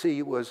did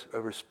see was a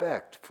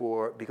respect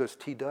for, because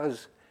tea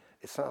does,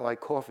 it's not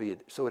like coffee,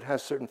 so it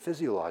has certain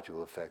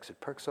physiological effects.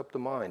 It perks up the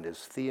mind. There's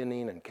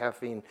theanine and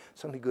caffeine.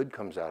 Something good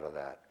comes out of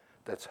that.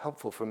 That's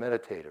helpful for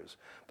meditators.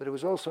 But it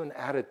was also an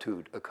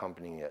attitude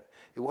accompanying it.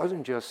 It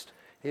wasn't just,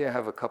 here,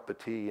 have a cup of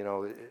tea,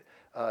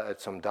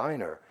 at some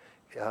diner.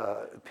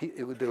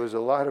 There was a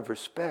lot of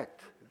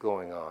respect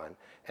going on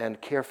and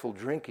careful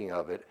drinking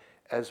of it.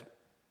 At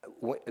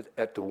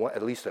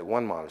least at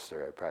one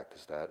monastery, I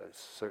practiced that.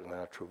 It's certainly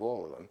not true of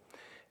all of them.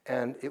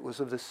 And it was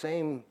of the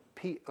same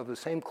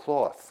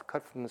cloth,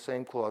 cut from the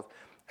same cloth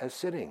as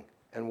sitting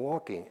and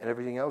walking and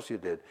everything else you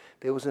did.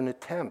 There was an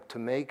attempt to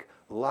make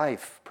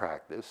life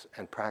practice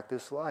and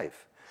practice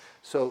life.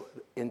 So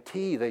in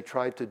tea, they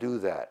tried to do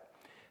that.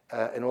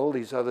 And all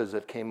these others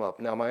that came up.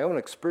 Now, my own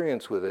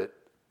experience with it,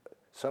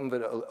 some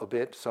of it a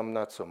bit, some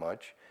not so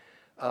much,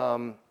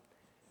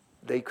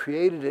 they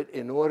created it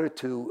in order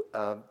to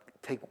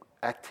take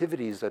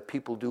activities that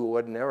people do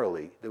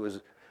ordinarily. There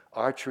was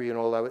archery and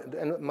all that,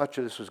 and much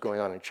of this was going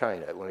on in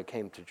China. When it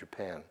came to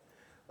Japan,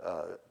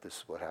 this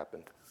is what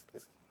happened.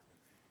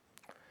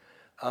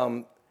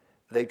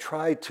 They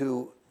tried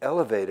to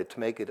elevate it to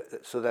make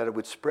it so that it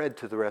would spread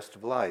to the rest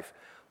of life.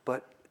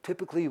 But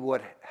typically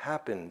what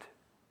happened,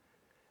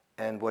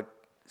 and what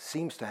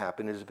seems to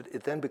happen, is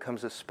it then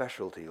becomes a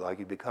specialty, like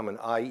you become an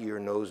eye, ear,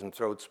 nose, and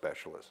throat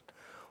specialist.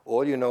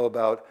 All you know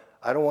about,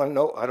 I don't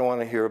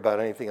want to hear about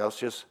anything else,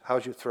 just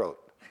how's your throat?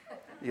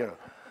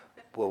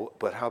 Well,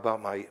 but how about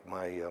my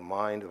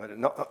mind?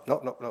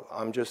 No,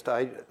 I'm just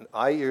eye,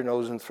 ear,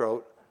 nose, and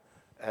throat,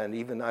 and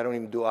I don't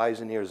even do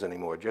eyes and ears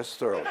anymore, just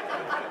throat.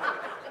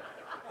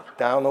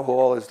 Down the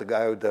hall is the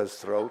guy who does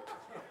throat,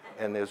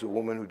 and there's a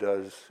woman who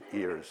does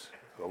ears,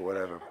 or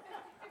whatever.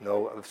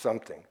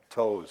 Something,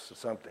 toes, or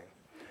something.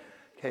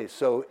 Okay,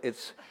 so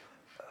it's,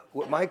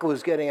 what Michael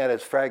is getting at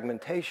as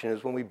fragmentation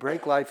is when we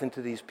break life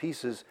into these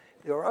pieces,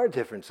 there are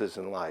differences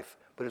in life,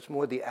 but it's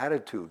more the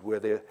attitude where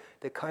they're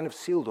kind of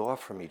sealed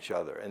off from each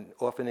other and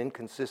often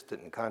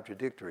inconsistent and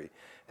contradictory,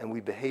 and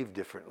we behave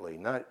differently,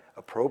 not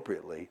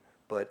appropriately,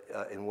 but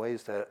in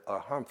ways that are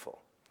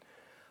harmful.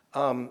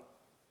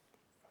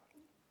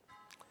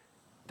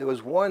 There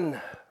was one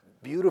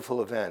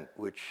beautiful event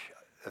which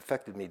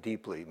affected me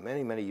deeply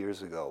many, many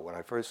years ago when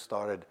I first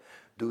started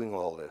doing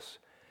all this.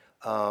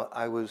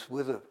 I was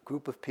with a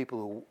group of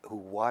people who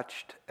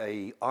watched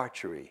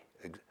archery,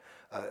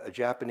 a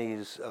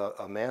Japanese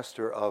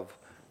master of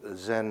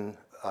Zen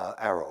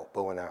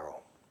bow and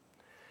arrow.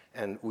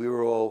 And we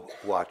were all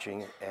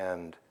watching,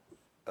 and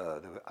there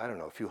were, I don't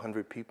know, a few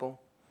hundred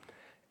people.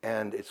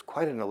 And it's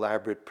quite an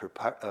elaborate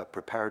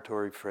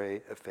preparatory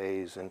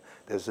phase, and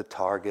there's a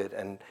target,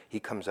 and he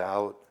comes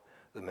out,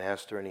 the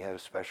master, and he had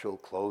special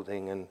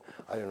clothing, and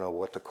I don't know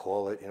what to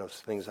call it,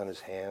 things on his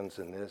hands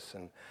and this,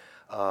 and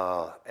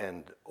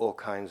all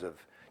kinds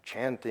of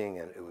chanting,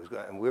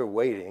 and we were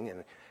waiting,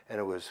 and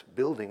it was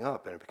building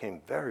up, and it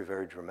became very,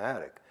 very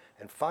dramatic.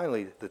 And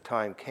finally, the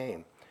time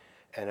came,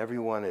 and we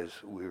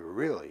were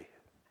really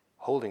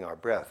holding our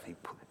breath.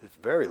 It's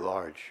a very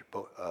large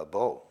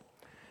bow,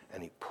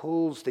 and he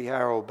pulls the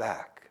arrow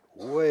back,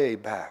 way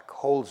back,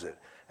 holds it,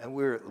 and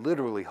we're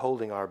literally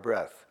holding our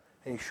breath,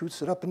 and he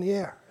shoots it up in the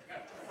air.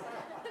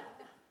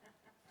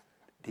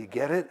 Do you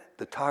get it?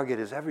 The target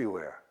is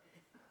everywhere.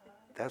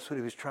 That's what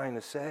he was trying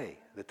to say.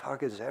 The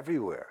target is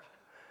everywhere.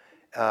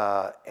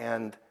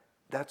 And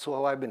that's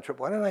all I've been...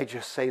 Why don't I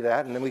just say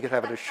that, and then we could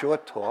have a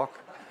short talk,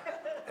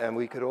 and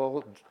we could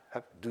all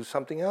do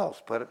something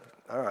else. But,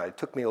 all right, it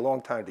took me a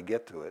long time to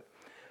get to it.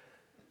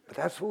 But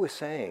that's what we're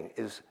saying,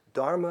 is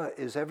Dharma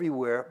is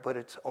everywhere, but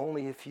it's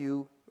only if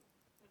you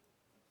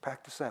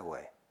practice that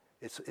way.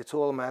 It's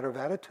all a matter of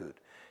attitude.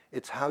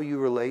 It's how you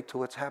relate to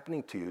what's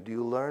happening to you. Do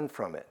you learn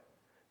from it?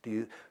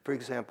 For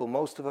example,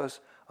 most of us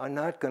are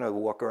not going to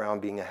walk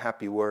around being a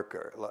happy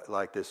worker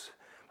like this,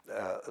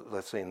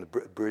 let's say in the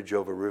bridge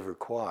over River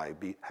Kwai,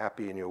 be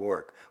happy in your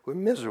work. We're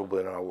miserable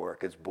in our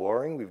work. It's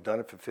boring. We've done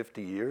it for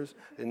 50 years.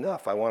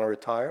 Enough. I want to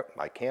retire.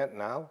 I can't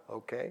now.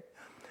 Okay.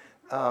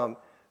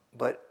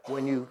 But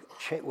when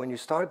you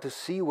start to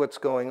see what's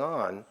going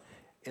on,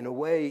 in a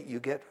way you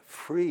get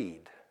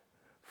freed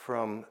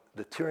from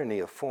the tyranny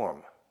of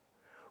form,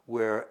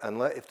 where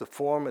if the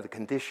form or the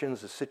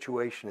conditions, the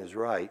situation is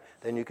right,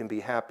 then you can be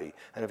happy.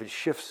 And if it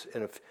shifts,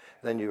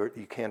 then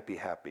you can't be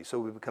happy. So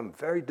we become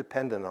very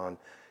dependent on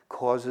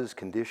causes,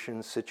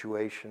 conditions,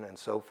 situation, and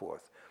so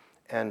forth.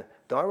 And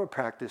Dharma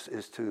practice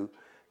is to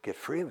get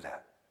free of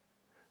that,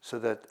 so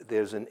that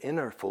there's an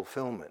inner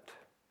fulfillment.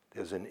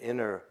 There's an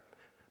inner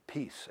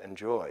peace and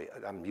joy.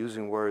 I'm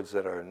using words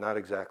that are not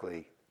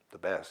exactly the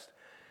best.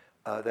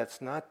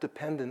 That's not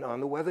dependent on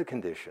the weather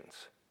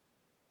conditions.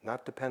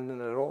 Not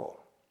dependent at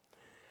all.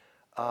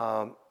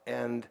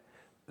 And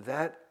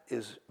that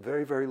is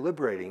very, very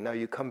liberating. Now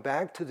you come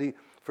back to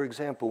for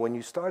example, when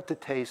you start to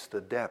taste the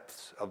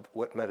depths of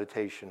what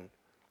meditation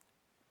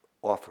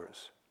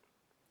offers,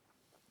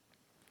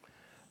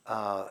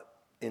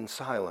 in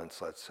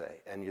silence, let's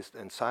say,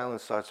 and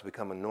silence starts to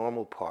become a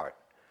normal part.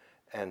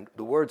 And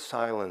the word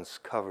silence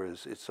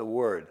covers, it's a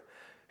word,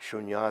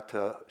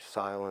 shunyata,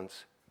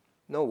 silence.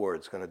 No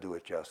word's going to do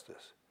it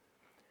justice.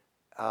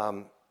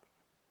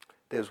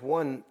 There's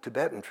one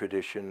Tibetan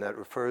tradition that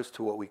refers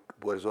to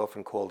what is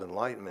often called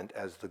enlightenment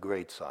as the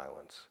great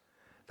silence.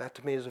 That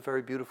to me is a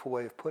very beautiful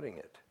way of putting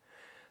it.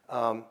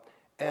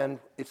 And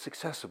it's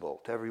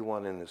accessible to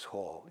everyone in this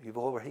hall. You've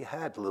already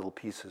had little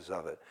pieces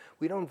of it.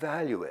 We don't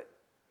value it.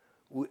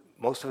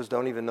 Most of us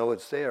don't even know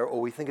it's there,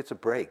 or we think it's a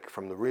break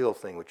from the real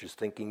thing, which is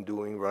thinking,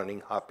 doing, running,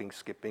 hopping,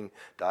 skipping,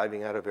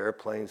 diving out of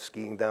airplanes,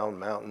 skiing down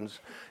mountains,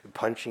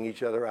 punching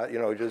each other out,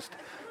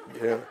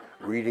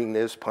 reading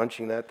this,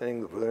 punching that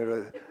thing.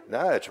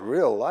 Nah, it's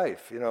real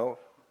life,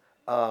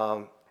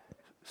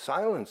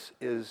 Silence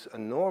is a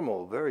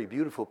normal, very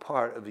beautiful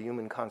part of the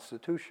human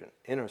constitution,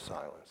 inner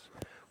silence.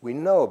 We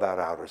know about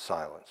outer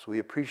silence. We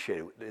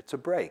appreciate it. It's a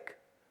break.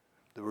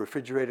 The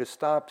refrigerator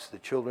stops, the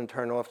children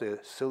turn off their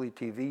silly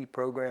TV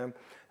program.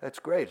 That's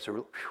great.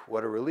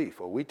 What a relief.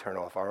 Or we turn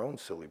off our own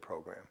silly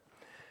program.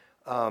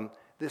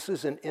 This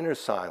is an inner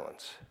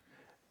silence.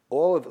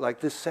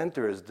 This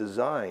center is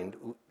designed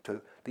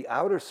the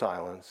outer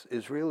silence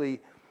is really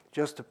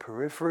just a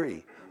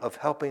periphery of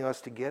helping us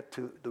to get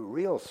to the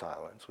real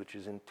silence, which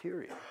is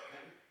interior.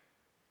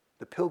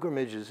 The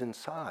pilgrimage is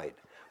inside,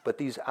 but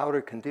these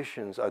outer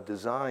conditions are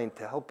designed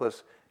to help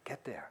us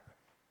get there.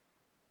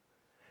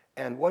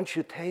 And once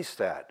you taste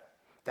that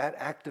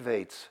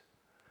activates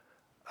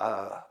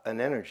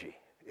an energy.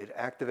 It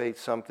activates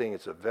something.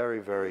 It's a very,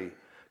 very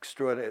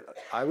extraordinary.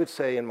 I would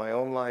say in my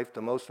own life,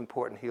 the most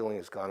important healing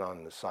has gone on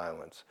in the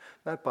silence.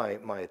 Not by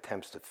my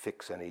attempts to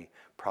fix any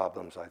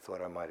problems I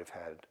thought I might have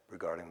had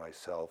regarding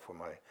myself or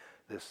my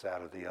this,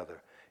 that, or the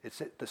other.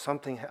 There's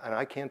something, and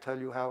I can't tell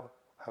you how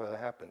that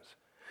happens.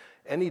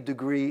 Any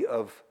degree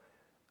of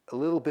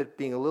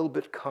being a little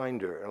bit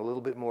kinder and a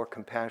little bit more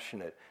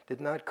compassionate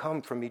did not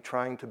come from me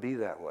trying to be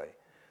that way.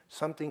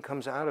 Something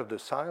comes out of the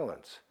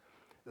silence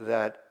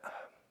that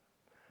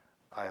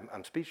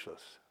I'm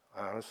speechless.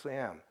 I honestly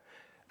am.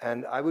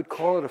 And I would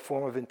call it a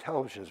form of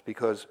intelligence,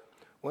 because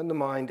when the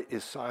mind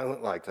is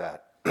silent like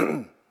that,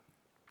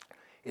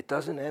 it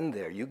doesn't end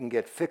there. You can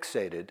get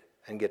fixated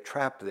and get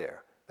trapped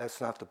there.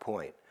 That's not the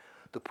point.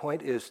 The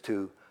point is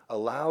to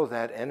allow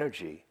that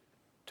energy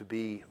to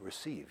be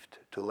received,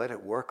 to let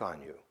it work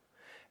on you,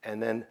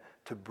 and then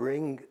to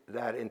bring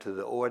that into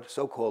the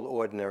so-called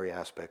ordinary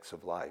aspects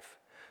of life.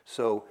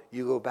 So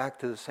you go back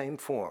to the same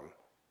form,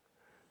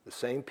 the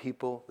same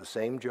people, the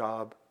same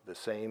job, the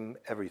same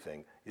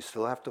everything. You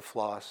still have to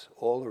floss,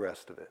 all the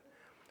rest of it.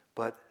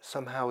 But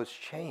somehow it's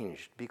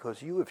changed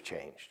because you have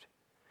changed.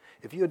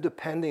 If you're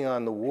depending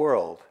on the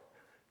world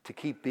to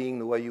keep being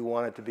the way you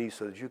want it to be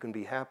so that you can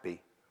be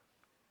happy,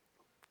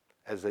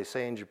 as they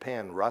say in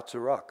Japan,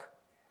 ratsuruk.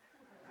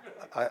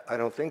 I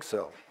don't think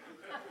so.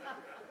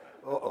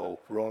 Uh-oh,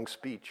 wrong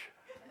speech.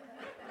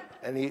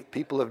 Any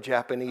people of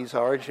Japanese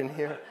origin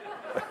here?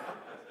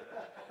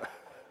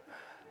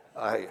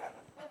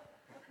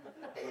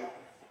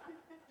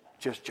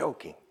 Just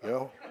joking,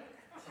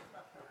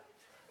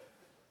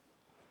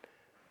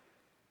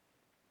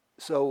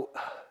 So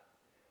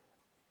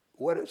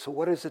what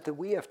is it that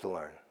we have to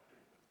learn?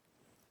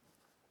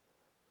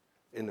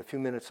 In the few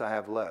minutes I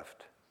have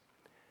left,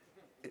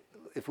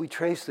 if we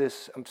trace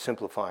this, I'm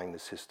simplifying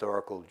this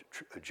historical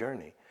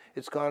journey.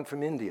 It's gone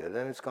from India,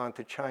 then it's gone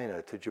to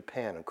China, to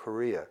Japan and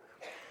Korea.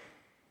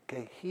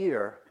 Okay,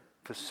 here,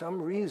 for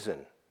some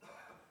reason,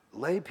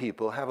 lay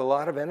people have a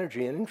lot of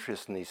energy and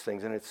interest in these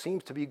things, and it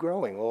seems to be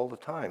growing all the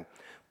time.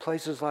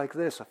 Places like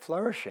this are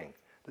flourishing.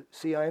 The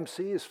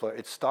CIMC is flourishing.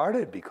 It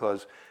started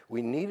because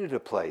we needed a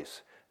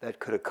place that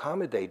could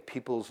accommodate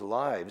people's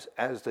lives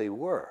as they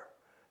were,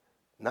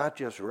 not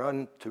just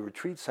run to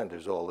retreat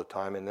centers all the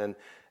time, and then,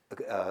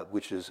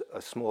 which is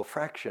a small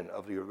fraction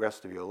of the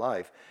rest of your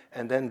life,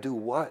 and then do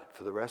what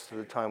for the rest of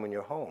the time when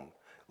you're home?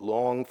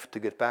 Long to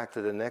get back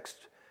to the next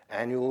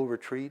annual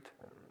retreat,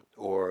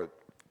 or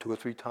 2 or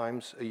 3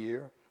 times a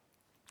year?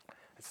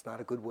 It's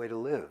not a good way to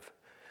live.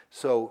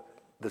 So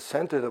the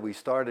center that we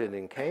started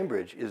in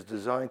Cambridge is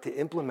designed to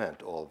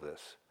implement all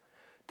this,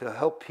 to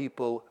help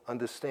people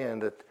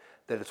understand that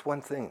it's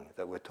one thing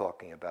that we're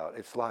talking about.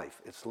 It's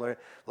life.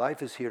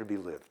 Life is here to be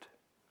lived.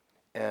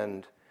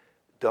 And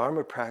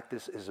Dharma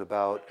practice is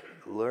about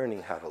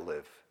learning how to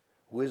live.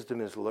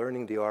 Wisdom is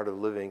learning the art of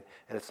living,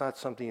 and it's not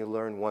something you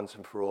learn once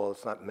and for all.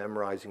 It's not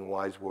memorizing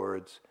wise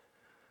words.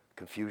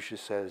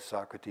 Confucius says,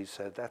 Socrates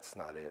said, that's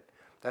not it.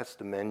 That's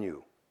the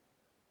menu.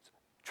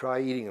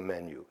 Try eating a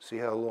menu. See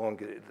how long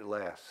it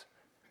lasts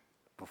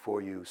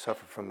before you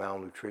suffer from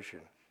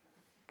malnutrition.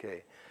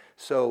 Okay,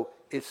 so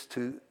it's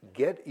to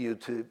get you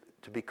to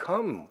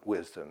become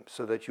wisdom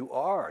so that you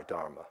are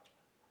Dharma.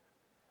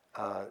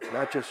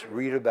 Not just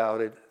read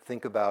about it,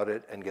 think about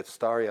it, and get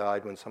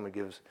starry-eyed when someone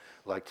gives,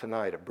 like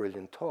tonight, a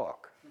brilliant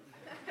talk.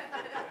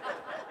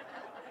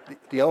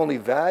 The only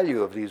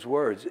value of these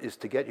words is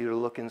to get you to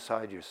look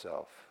inside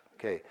yourself.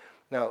 Okay,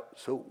 now,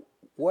 so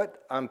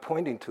what I'm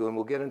pointing to, and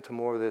we'll get into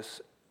more of this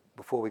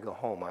before we go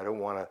home. I don't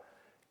want to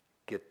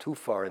get too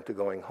far into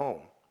going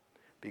home,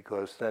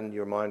 because then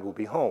your mind will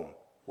be home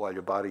while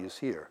your body is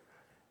here.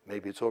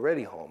 Maybe it's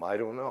already home, I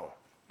don't know.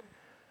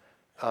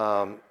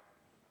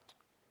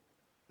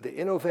 The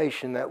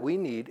innovation that we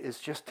need is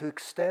just to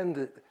extend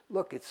it.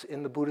 Look, it's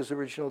in the Buddha's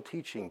original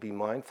teaching. Be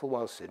mindful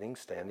while sitting,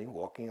 standing,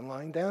 walking, and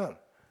lying down.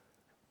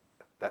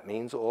 That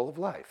means all of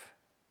life.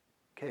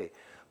 Okay,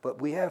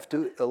 but we have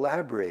to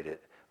elaborate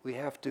it. We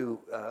have to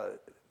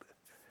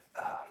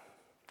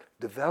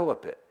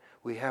develop it.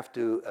 We have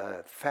to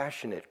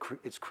fashion it.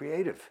 It's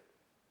creative.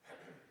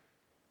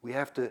 We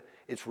have to,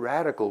 it's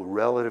radical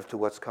relative to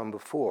what's come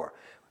before.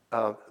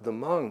 The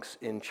monks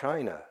in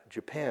China,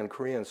 Japan,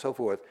 Korea, and so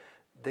forth,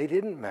 they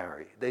didn't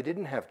marry. They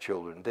didn't have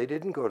children. They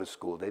didn't go to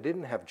school. They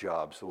didn't have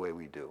jobs the way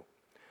we do.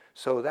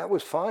 So that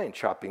was fine,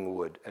 chopping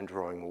wood and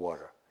drawing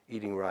water,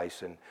 eating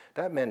rice. And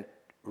that meant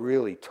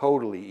really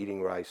totally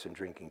eating rice and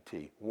drinking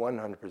tea.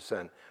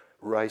 100%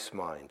 rice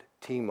mind,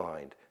 tea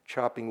mind,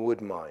 chopping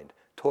wood mind,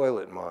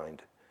 toilet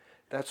mind.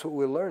 That's what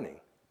we're learning.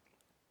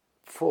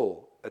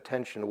 Full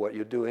attention to what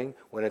you're doing.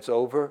 When it's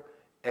over,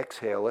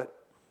 exhale it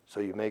so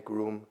you make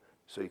room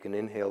so you can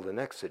inhale the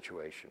next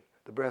situation.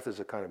 The breath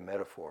is a kind of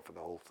metaphor for the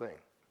whole thing.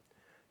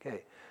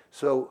 Okay,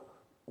 so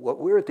what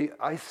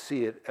I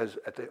see it as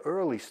at the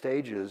early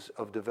stages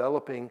of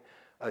developing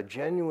a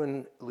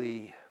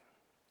genuinely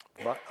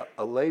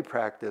a lay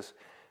practice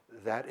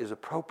that is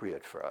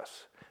appropriate for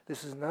us.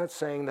 This is not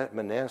saying that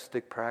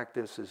monastic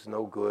practice is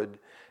no good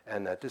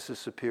and that this is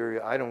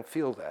superior. I don't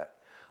feel that.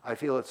 I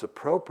feel it's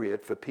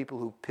appropriate for people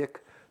who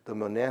pick the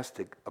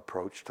monastic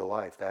approach to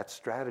life, that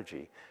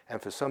strategy.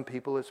 And for some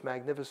people it's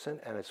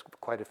magnificent and it's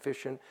quite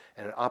efficient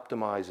and it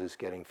optimizes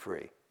getting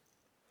free.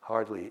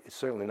 Hardly, it's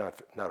certainly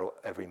not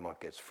every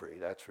monk gets free.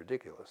 That's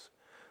ridiculous.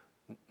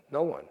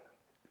 No one.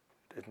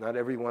 Not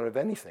everyone of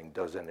anything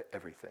does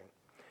everything.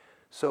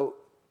 So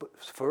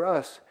for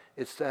us,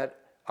 it's that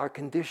our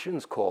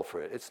conditions call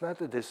for it. It's not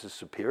that this is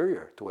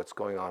superior to what's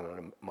going on in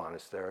a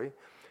monastery.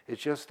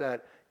 It's just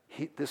that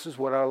this is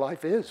what our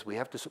life is.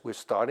 We're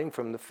starting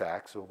from the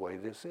facts of the way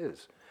this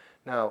is.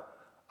 Now,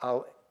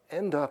 I'll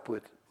end up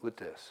with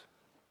this.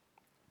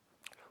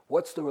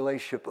 What's the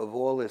relationship of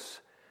all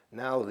this?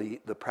 Now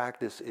the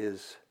practice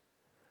is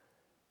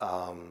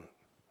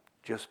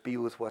just be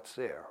with what's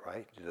there,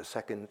 right? The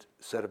second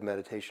set of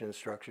meditation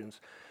instructions.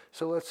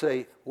 So let's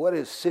say, what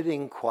is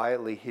sitting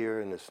quietly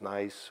here in this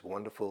nice,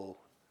 wonderful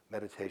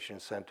meditation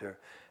center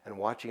and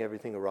watching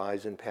everything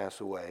arise and pass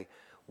away?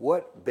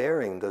 What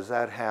bearing does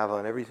that have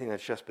on everything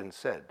that's just been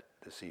said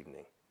this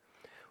evening?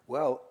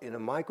 Well, in a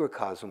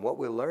microcosm, what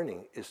we're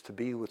learning is to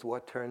be with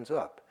what turns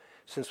up.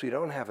 Since we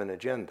don't have an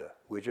agenda,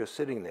 we're just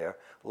sitting there,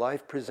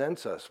 life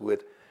presents us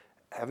with,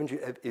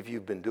 if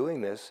you've been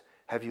doing this,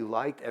 have you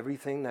liked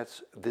everything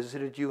that's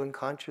visited you in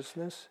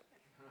consciousness?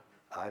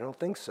 I don't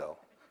think so.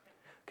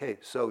 Okay,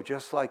 so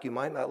just like you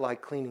might not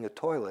like cleaning a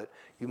toilet,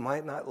 you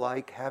might not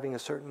like having a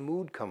certain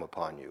mood come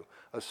upon you,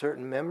 a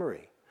certain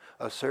memory,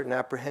 a certain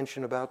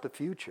apprehension about the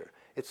future.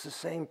 It's the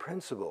same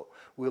principle.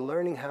 We're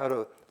learning how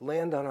to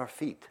land on our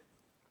feet,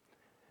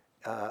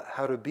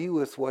 how to be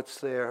with what's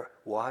there.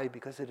 Why?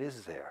 Because it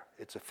is there.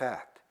 It's a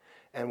fact.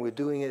 And we're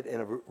doing it in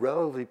a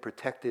relatively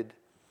protected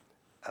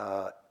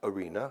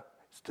arena.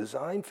 It's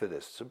designed for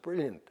this. It's a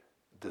brilliant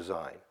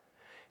design.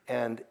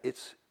 And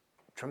it's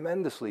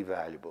tremendously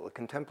valuable. A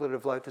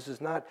contemplative life, this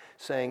is not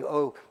saying,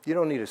 oh, you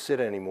don't need to sit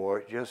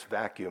anymore, just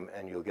vacuum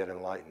and you'll get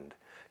enlightened.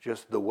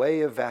 Just the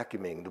way of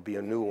vacuuming, there'll be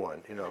a new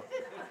one, you know.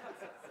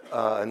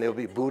 And there'll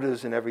be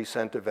Buddhas in every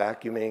center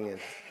vacuuming. And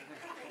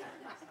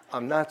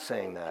I'm not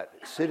saying that.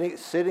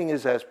 Sitting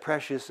is as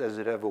precious as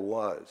it ever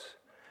was.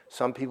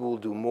 Some people will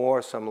do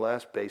more, some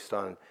less, based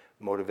on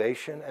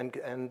motivation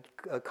and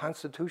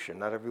constitution.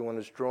 Not everyone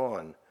is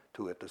drawn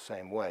to it the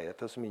same way. That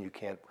doesn't mean you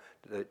can't,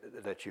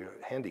 that you're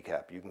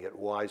handicapped. You can get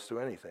wise through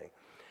anything.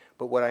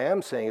 But what I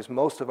am saying is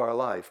most of our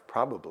life,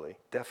 probably,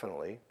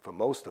 definitely, for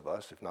most of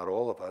us, if not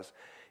all of us,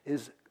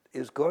 is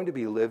going to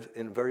be lived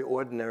in very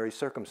ordinary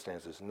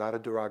circumstances, not a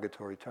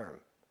derogatory term,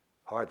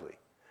 hardly.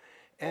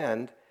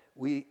 And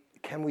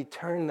can we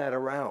turn that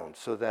around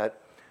so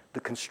that the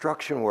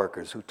construction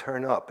workers who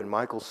turn up in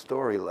Michael's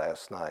story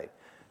last night,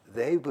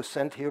 they were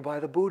sent here by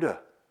the Buddha.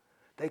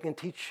 They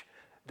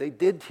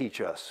did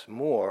teach us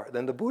more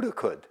than the Buddha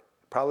could.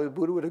 Probably the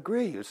Buddha would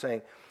agree. He was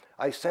saying,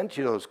 I sent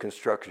you those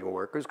construction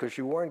workers because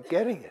you weren't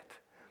getting it.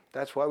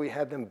 That's why we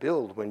had them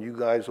build when you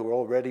guys were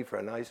all ready for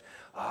a nice,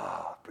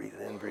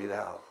 breathe in, breathe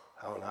out.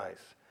 How nice.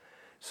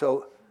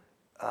 So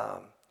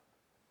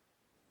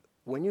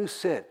when you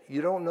sit,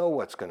 you don't know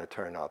what's going to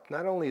turn up.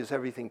 Not only is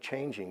everything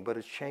changing, but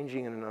it's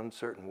changing in an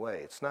uncertain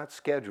way. It's not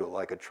scheduled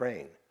like a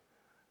train,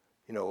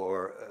 you know,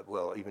 or,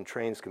 well, even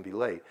trains can be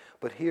late.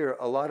 But here,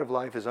 a lot of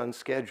life is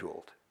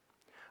unscheduled.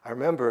 I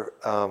remember,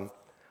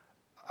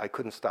 I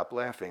couldn't stop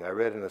laughing. I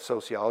read in a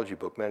sociology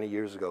book many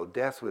years ago,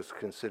 death was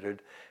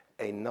considered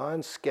a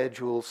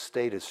non-scheduled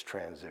status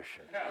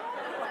transition.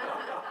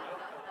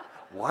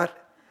 What?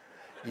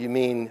 You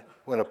mean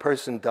when a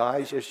person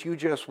dies, yes, you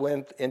just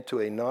went into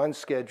a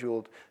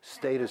non-scheduled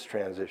status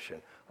transition.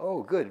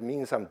 Oh, good, it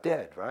means I'm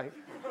dead, right?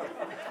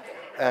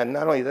 And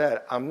not only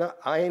that,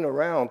 I ain't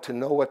around to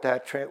know what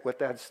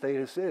that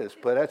status is,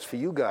 but that's for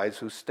you guys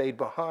who stayed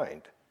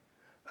behind.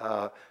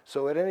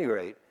 So at any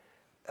rate,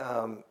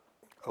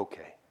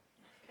 okay.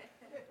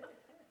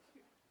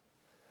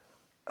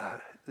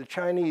 The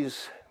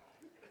Chinese,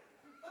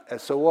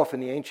 as so often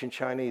the ancient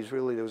Chinese,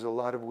 really there was a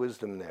lot of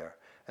wisdom there.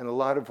 And a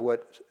lot of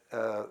what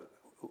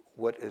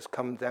has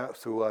come down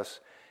through us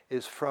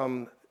is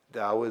from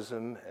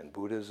Taoism and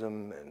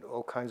Buddhism and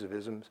all kinds of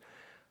isms.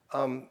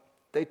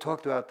 They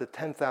talked about the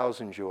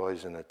 10,000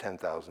 joys and the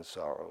 10,000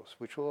 sorrows,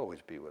 which will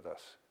always be with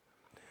us.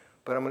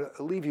 But I'm going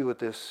to leave you with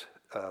this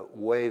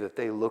way that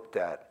they looked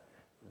at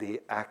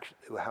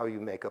how you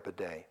make up a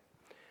day.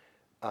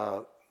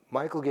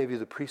 Michael gave you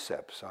the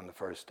precepts on the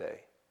first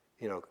day.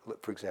 You know,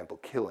 for example,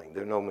 killing.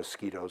 There are no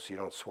mosquitoes, so you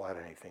don't swat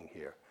anything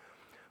here.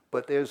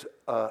 But there's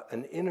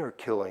an inner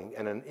killing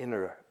and an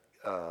inner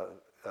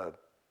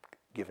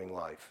giving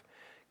life.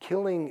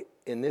 Killing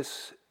in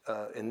this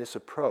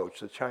approach,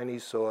 the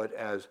Chinese saw it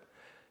as,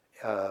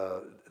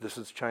 this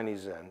is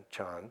Chinese Zen,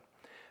 Chan.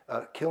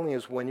 Killing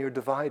is when you're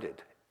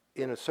divided.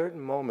 In a certain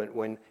moment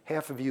when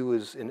half of you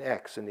is in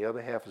X and the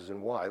other half is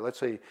in Y. Let's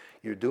say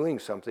you're doing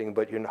something,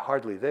 but you're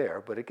hardly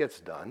there, but it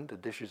gets done. The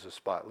dishes are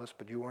spotless,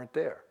 but you weren't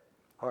there,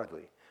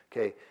 hardly.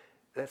 Okay,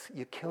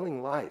 you're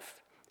killing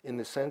life in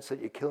the sense that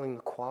you're killing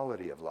the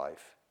quality of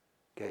life.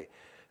 Okay,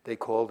 they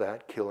call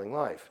that killing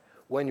life.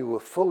 When you were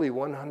fully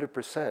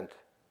 100%,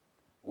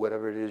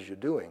 whatever it is you're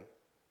doing,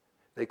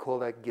 they call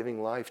that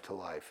giving life to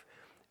life.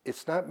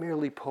 It's not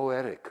merely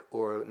poetic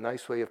or a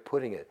nice way of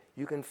putting it.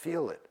 You can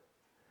feel it.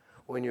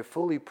 When you're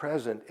fully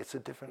present, it's a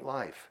different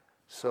life.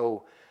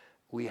 So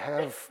we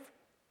have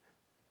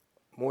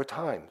more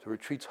time. The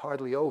retreat's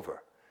hardly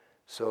over.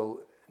 So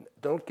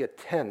don't get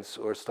tense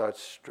or start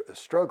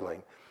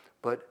struggling,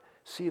 but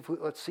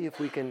let's see if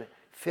we can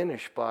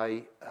finish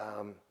by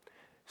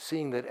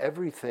seeing that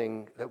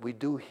everything that we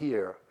do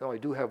here. No, I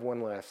do have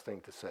one last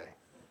thing to say.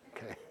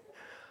 Okay,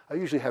 I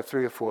usually have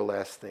 3 or 4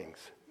 last things.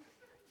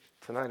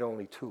 Tonight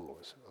only 2,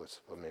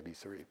 or maybe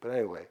 3. But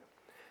anyway,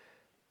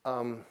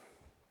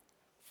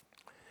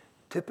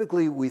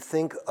 typically we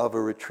think of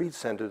a retreat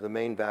center. The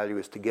main value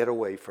is to get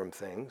away from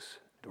things,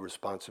 the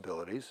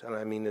responsibilities, and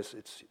I mean this.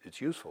 It's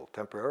useful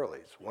temporarily.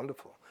 It's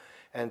wonderful,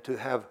 and to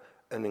have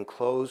an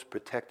enclosed,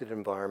 protected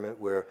environment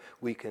where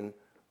we can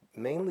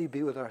mainly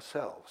be with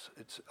ourselves.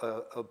 It's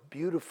a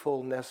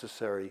beautiful,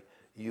 necessary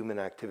human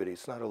activity.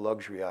 It's not a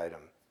luxury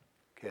item.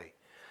 Okay,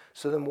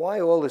 so then why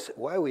all this?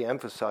 Why are we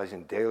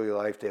emphasizing daily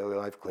life,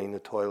 clean the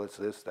toilets,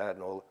 this, that,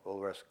 and all the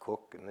rest,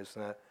 cook and this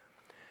and that?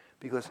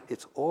 Because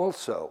it's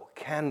also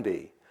can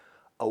be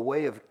a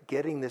way of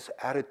getting this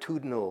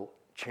attitudinal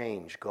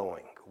change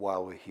going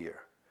while we're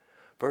here.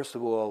 First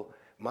of all,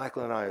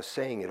 Michael and I are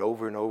saying it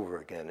over and over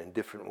again in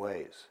different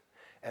ways.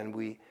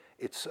 And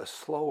it's a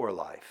slower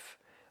life.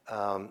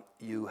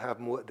 You have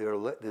more.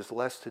 There's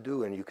less to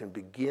do, and you can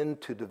begin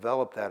to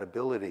develop that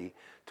ability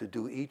to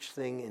do each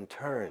thing in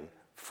turn,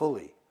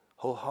 fully,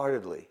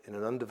 wholeheartedly, in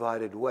an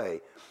undivided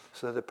way,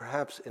 so that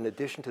perhaps in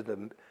addition to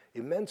the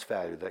immense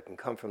value that can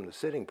come from the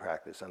sitting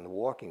practice and the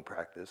walking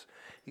practice,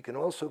 you can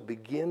also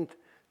begin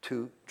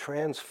to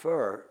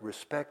transfer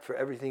respect for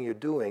everything you're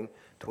doing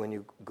to when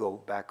you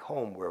go back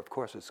home, where of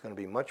course it's going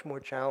to be much more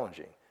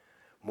challenging.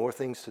 more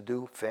things to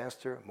do,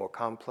 faster, more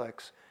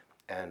complex,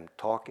 and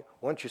talking.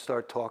 Once you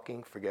start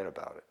talking, forget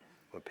about it.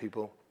 When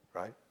people,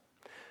 right?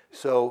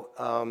 So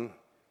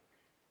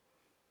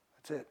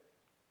that's it.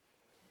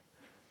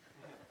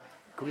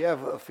 Could we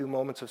have a few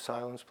moments of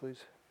silence, please?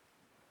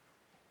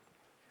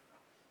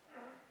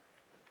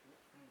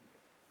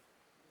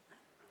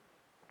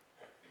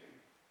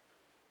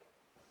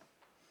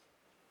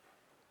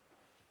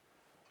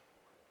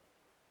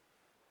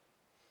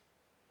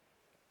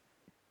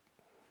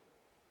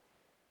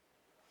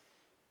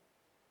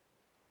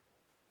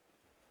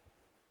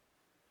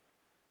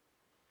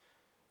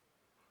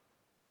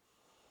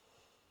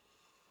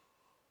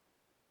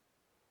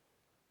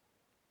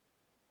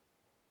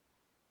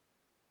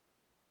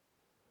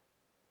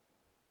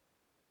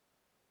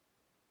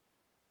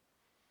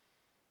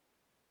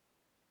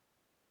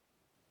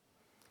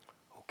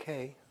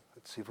 Okay,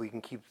 let's see if we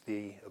can keep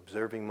the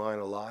observing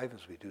mind alive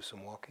as we do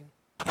some walking.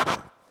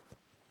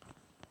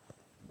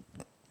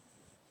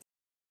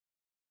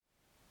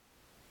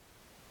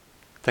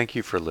 Thank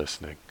you for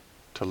listening.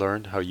 To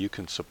learn how you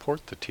can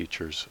support the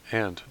teachers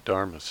and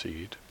Dharma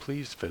Seed,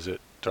 please visit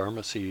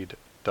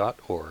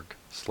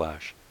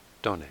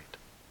dharmaseed.org/donate.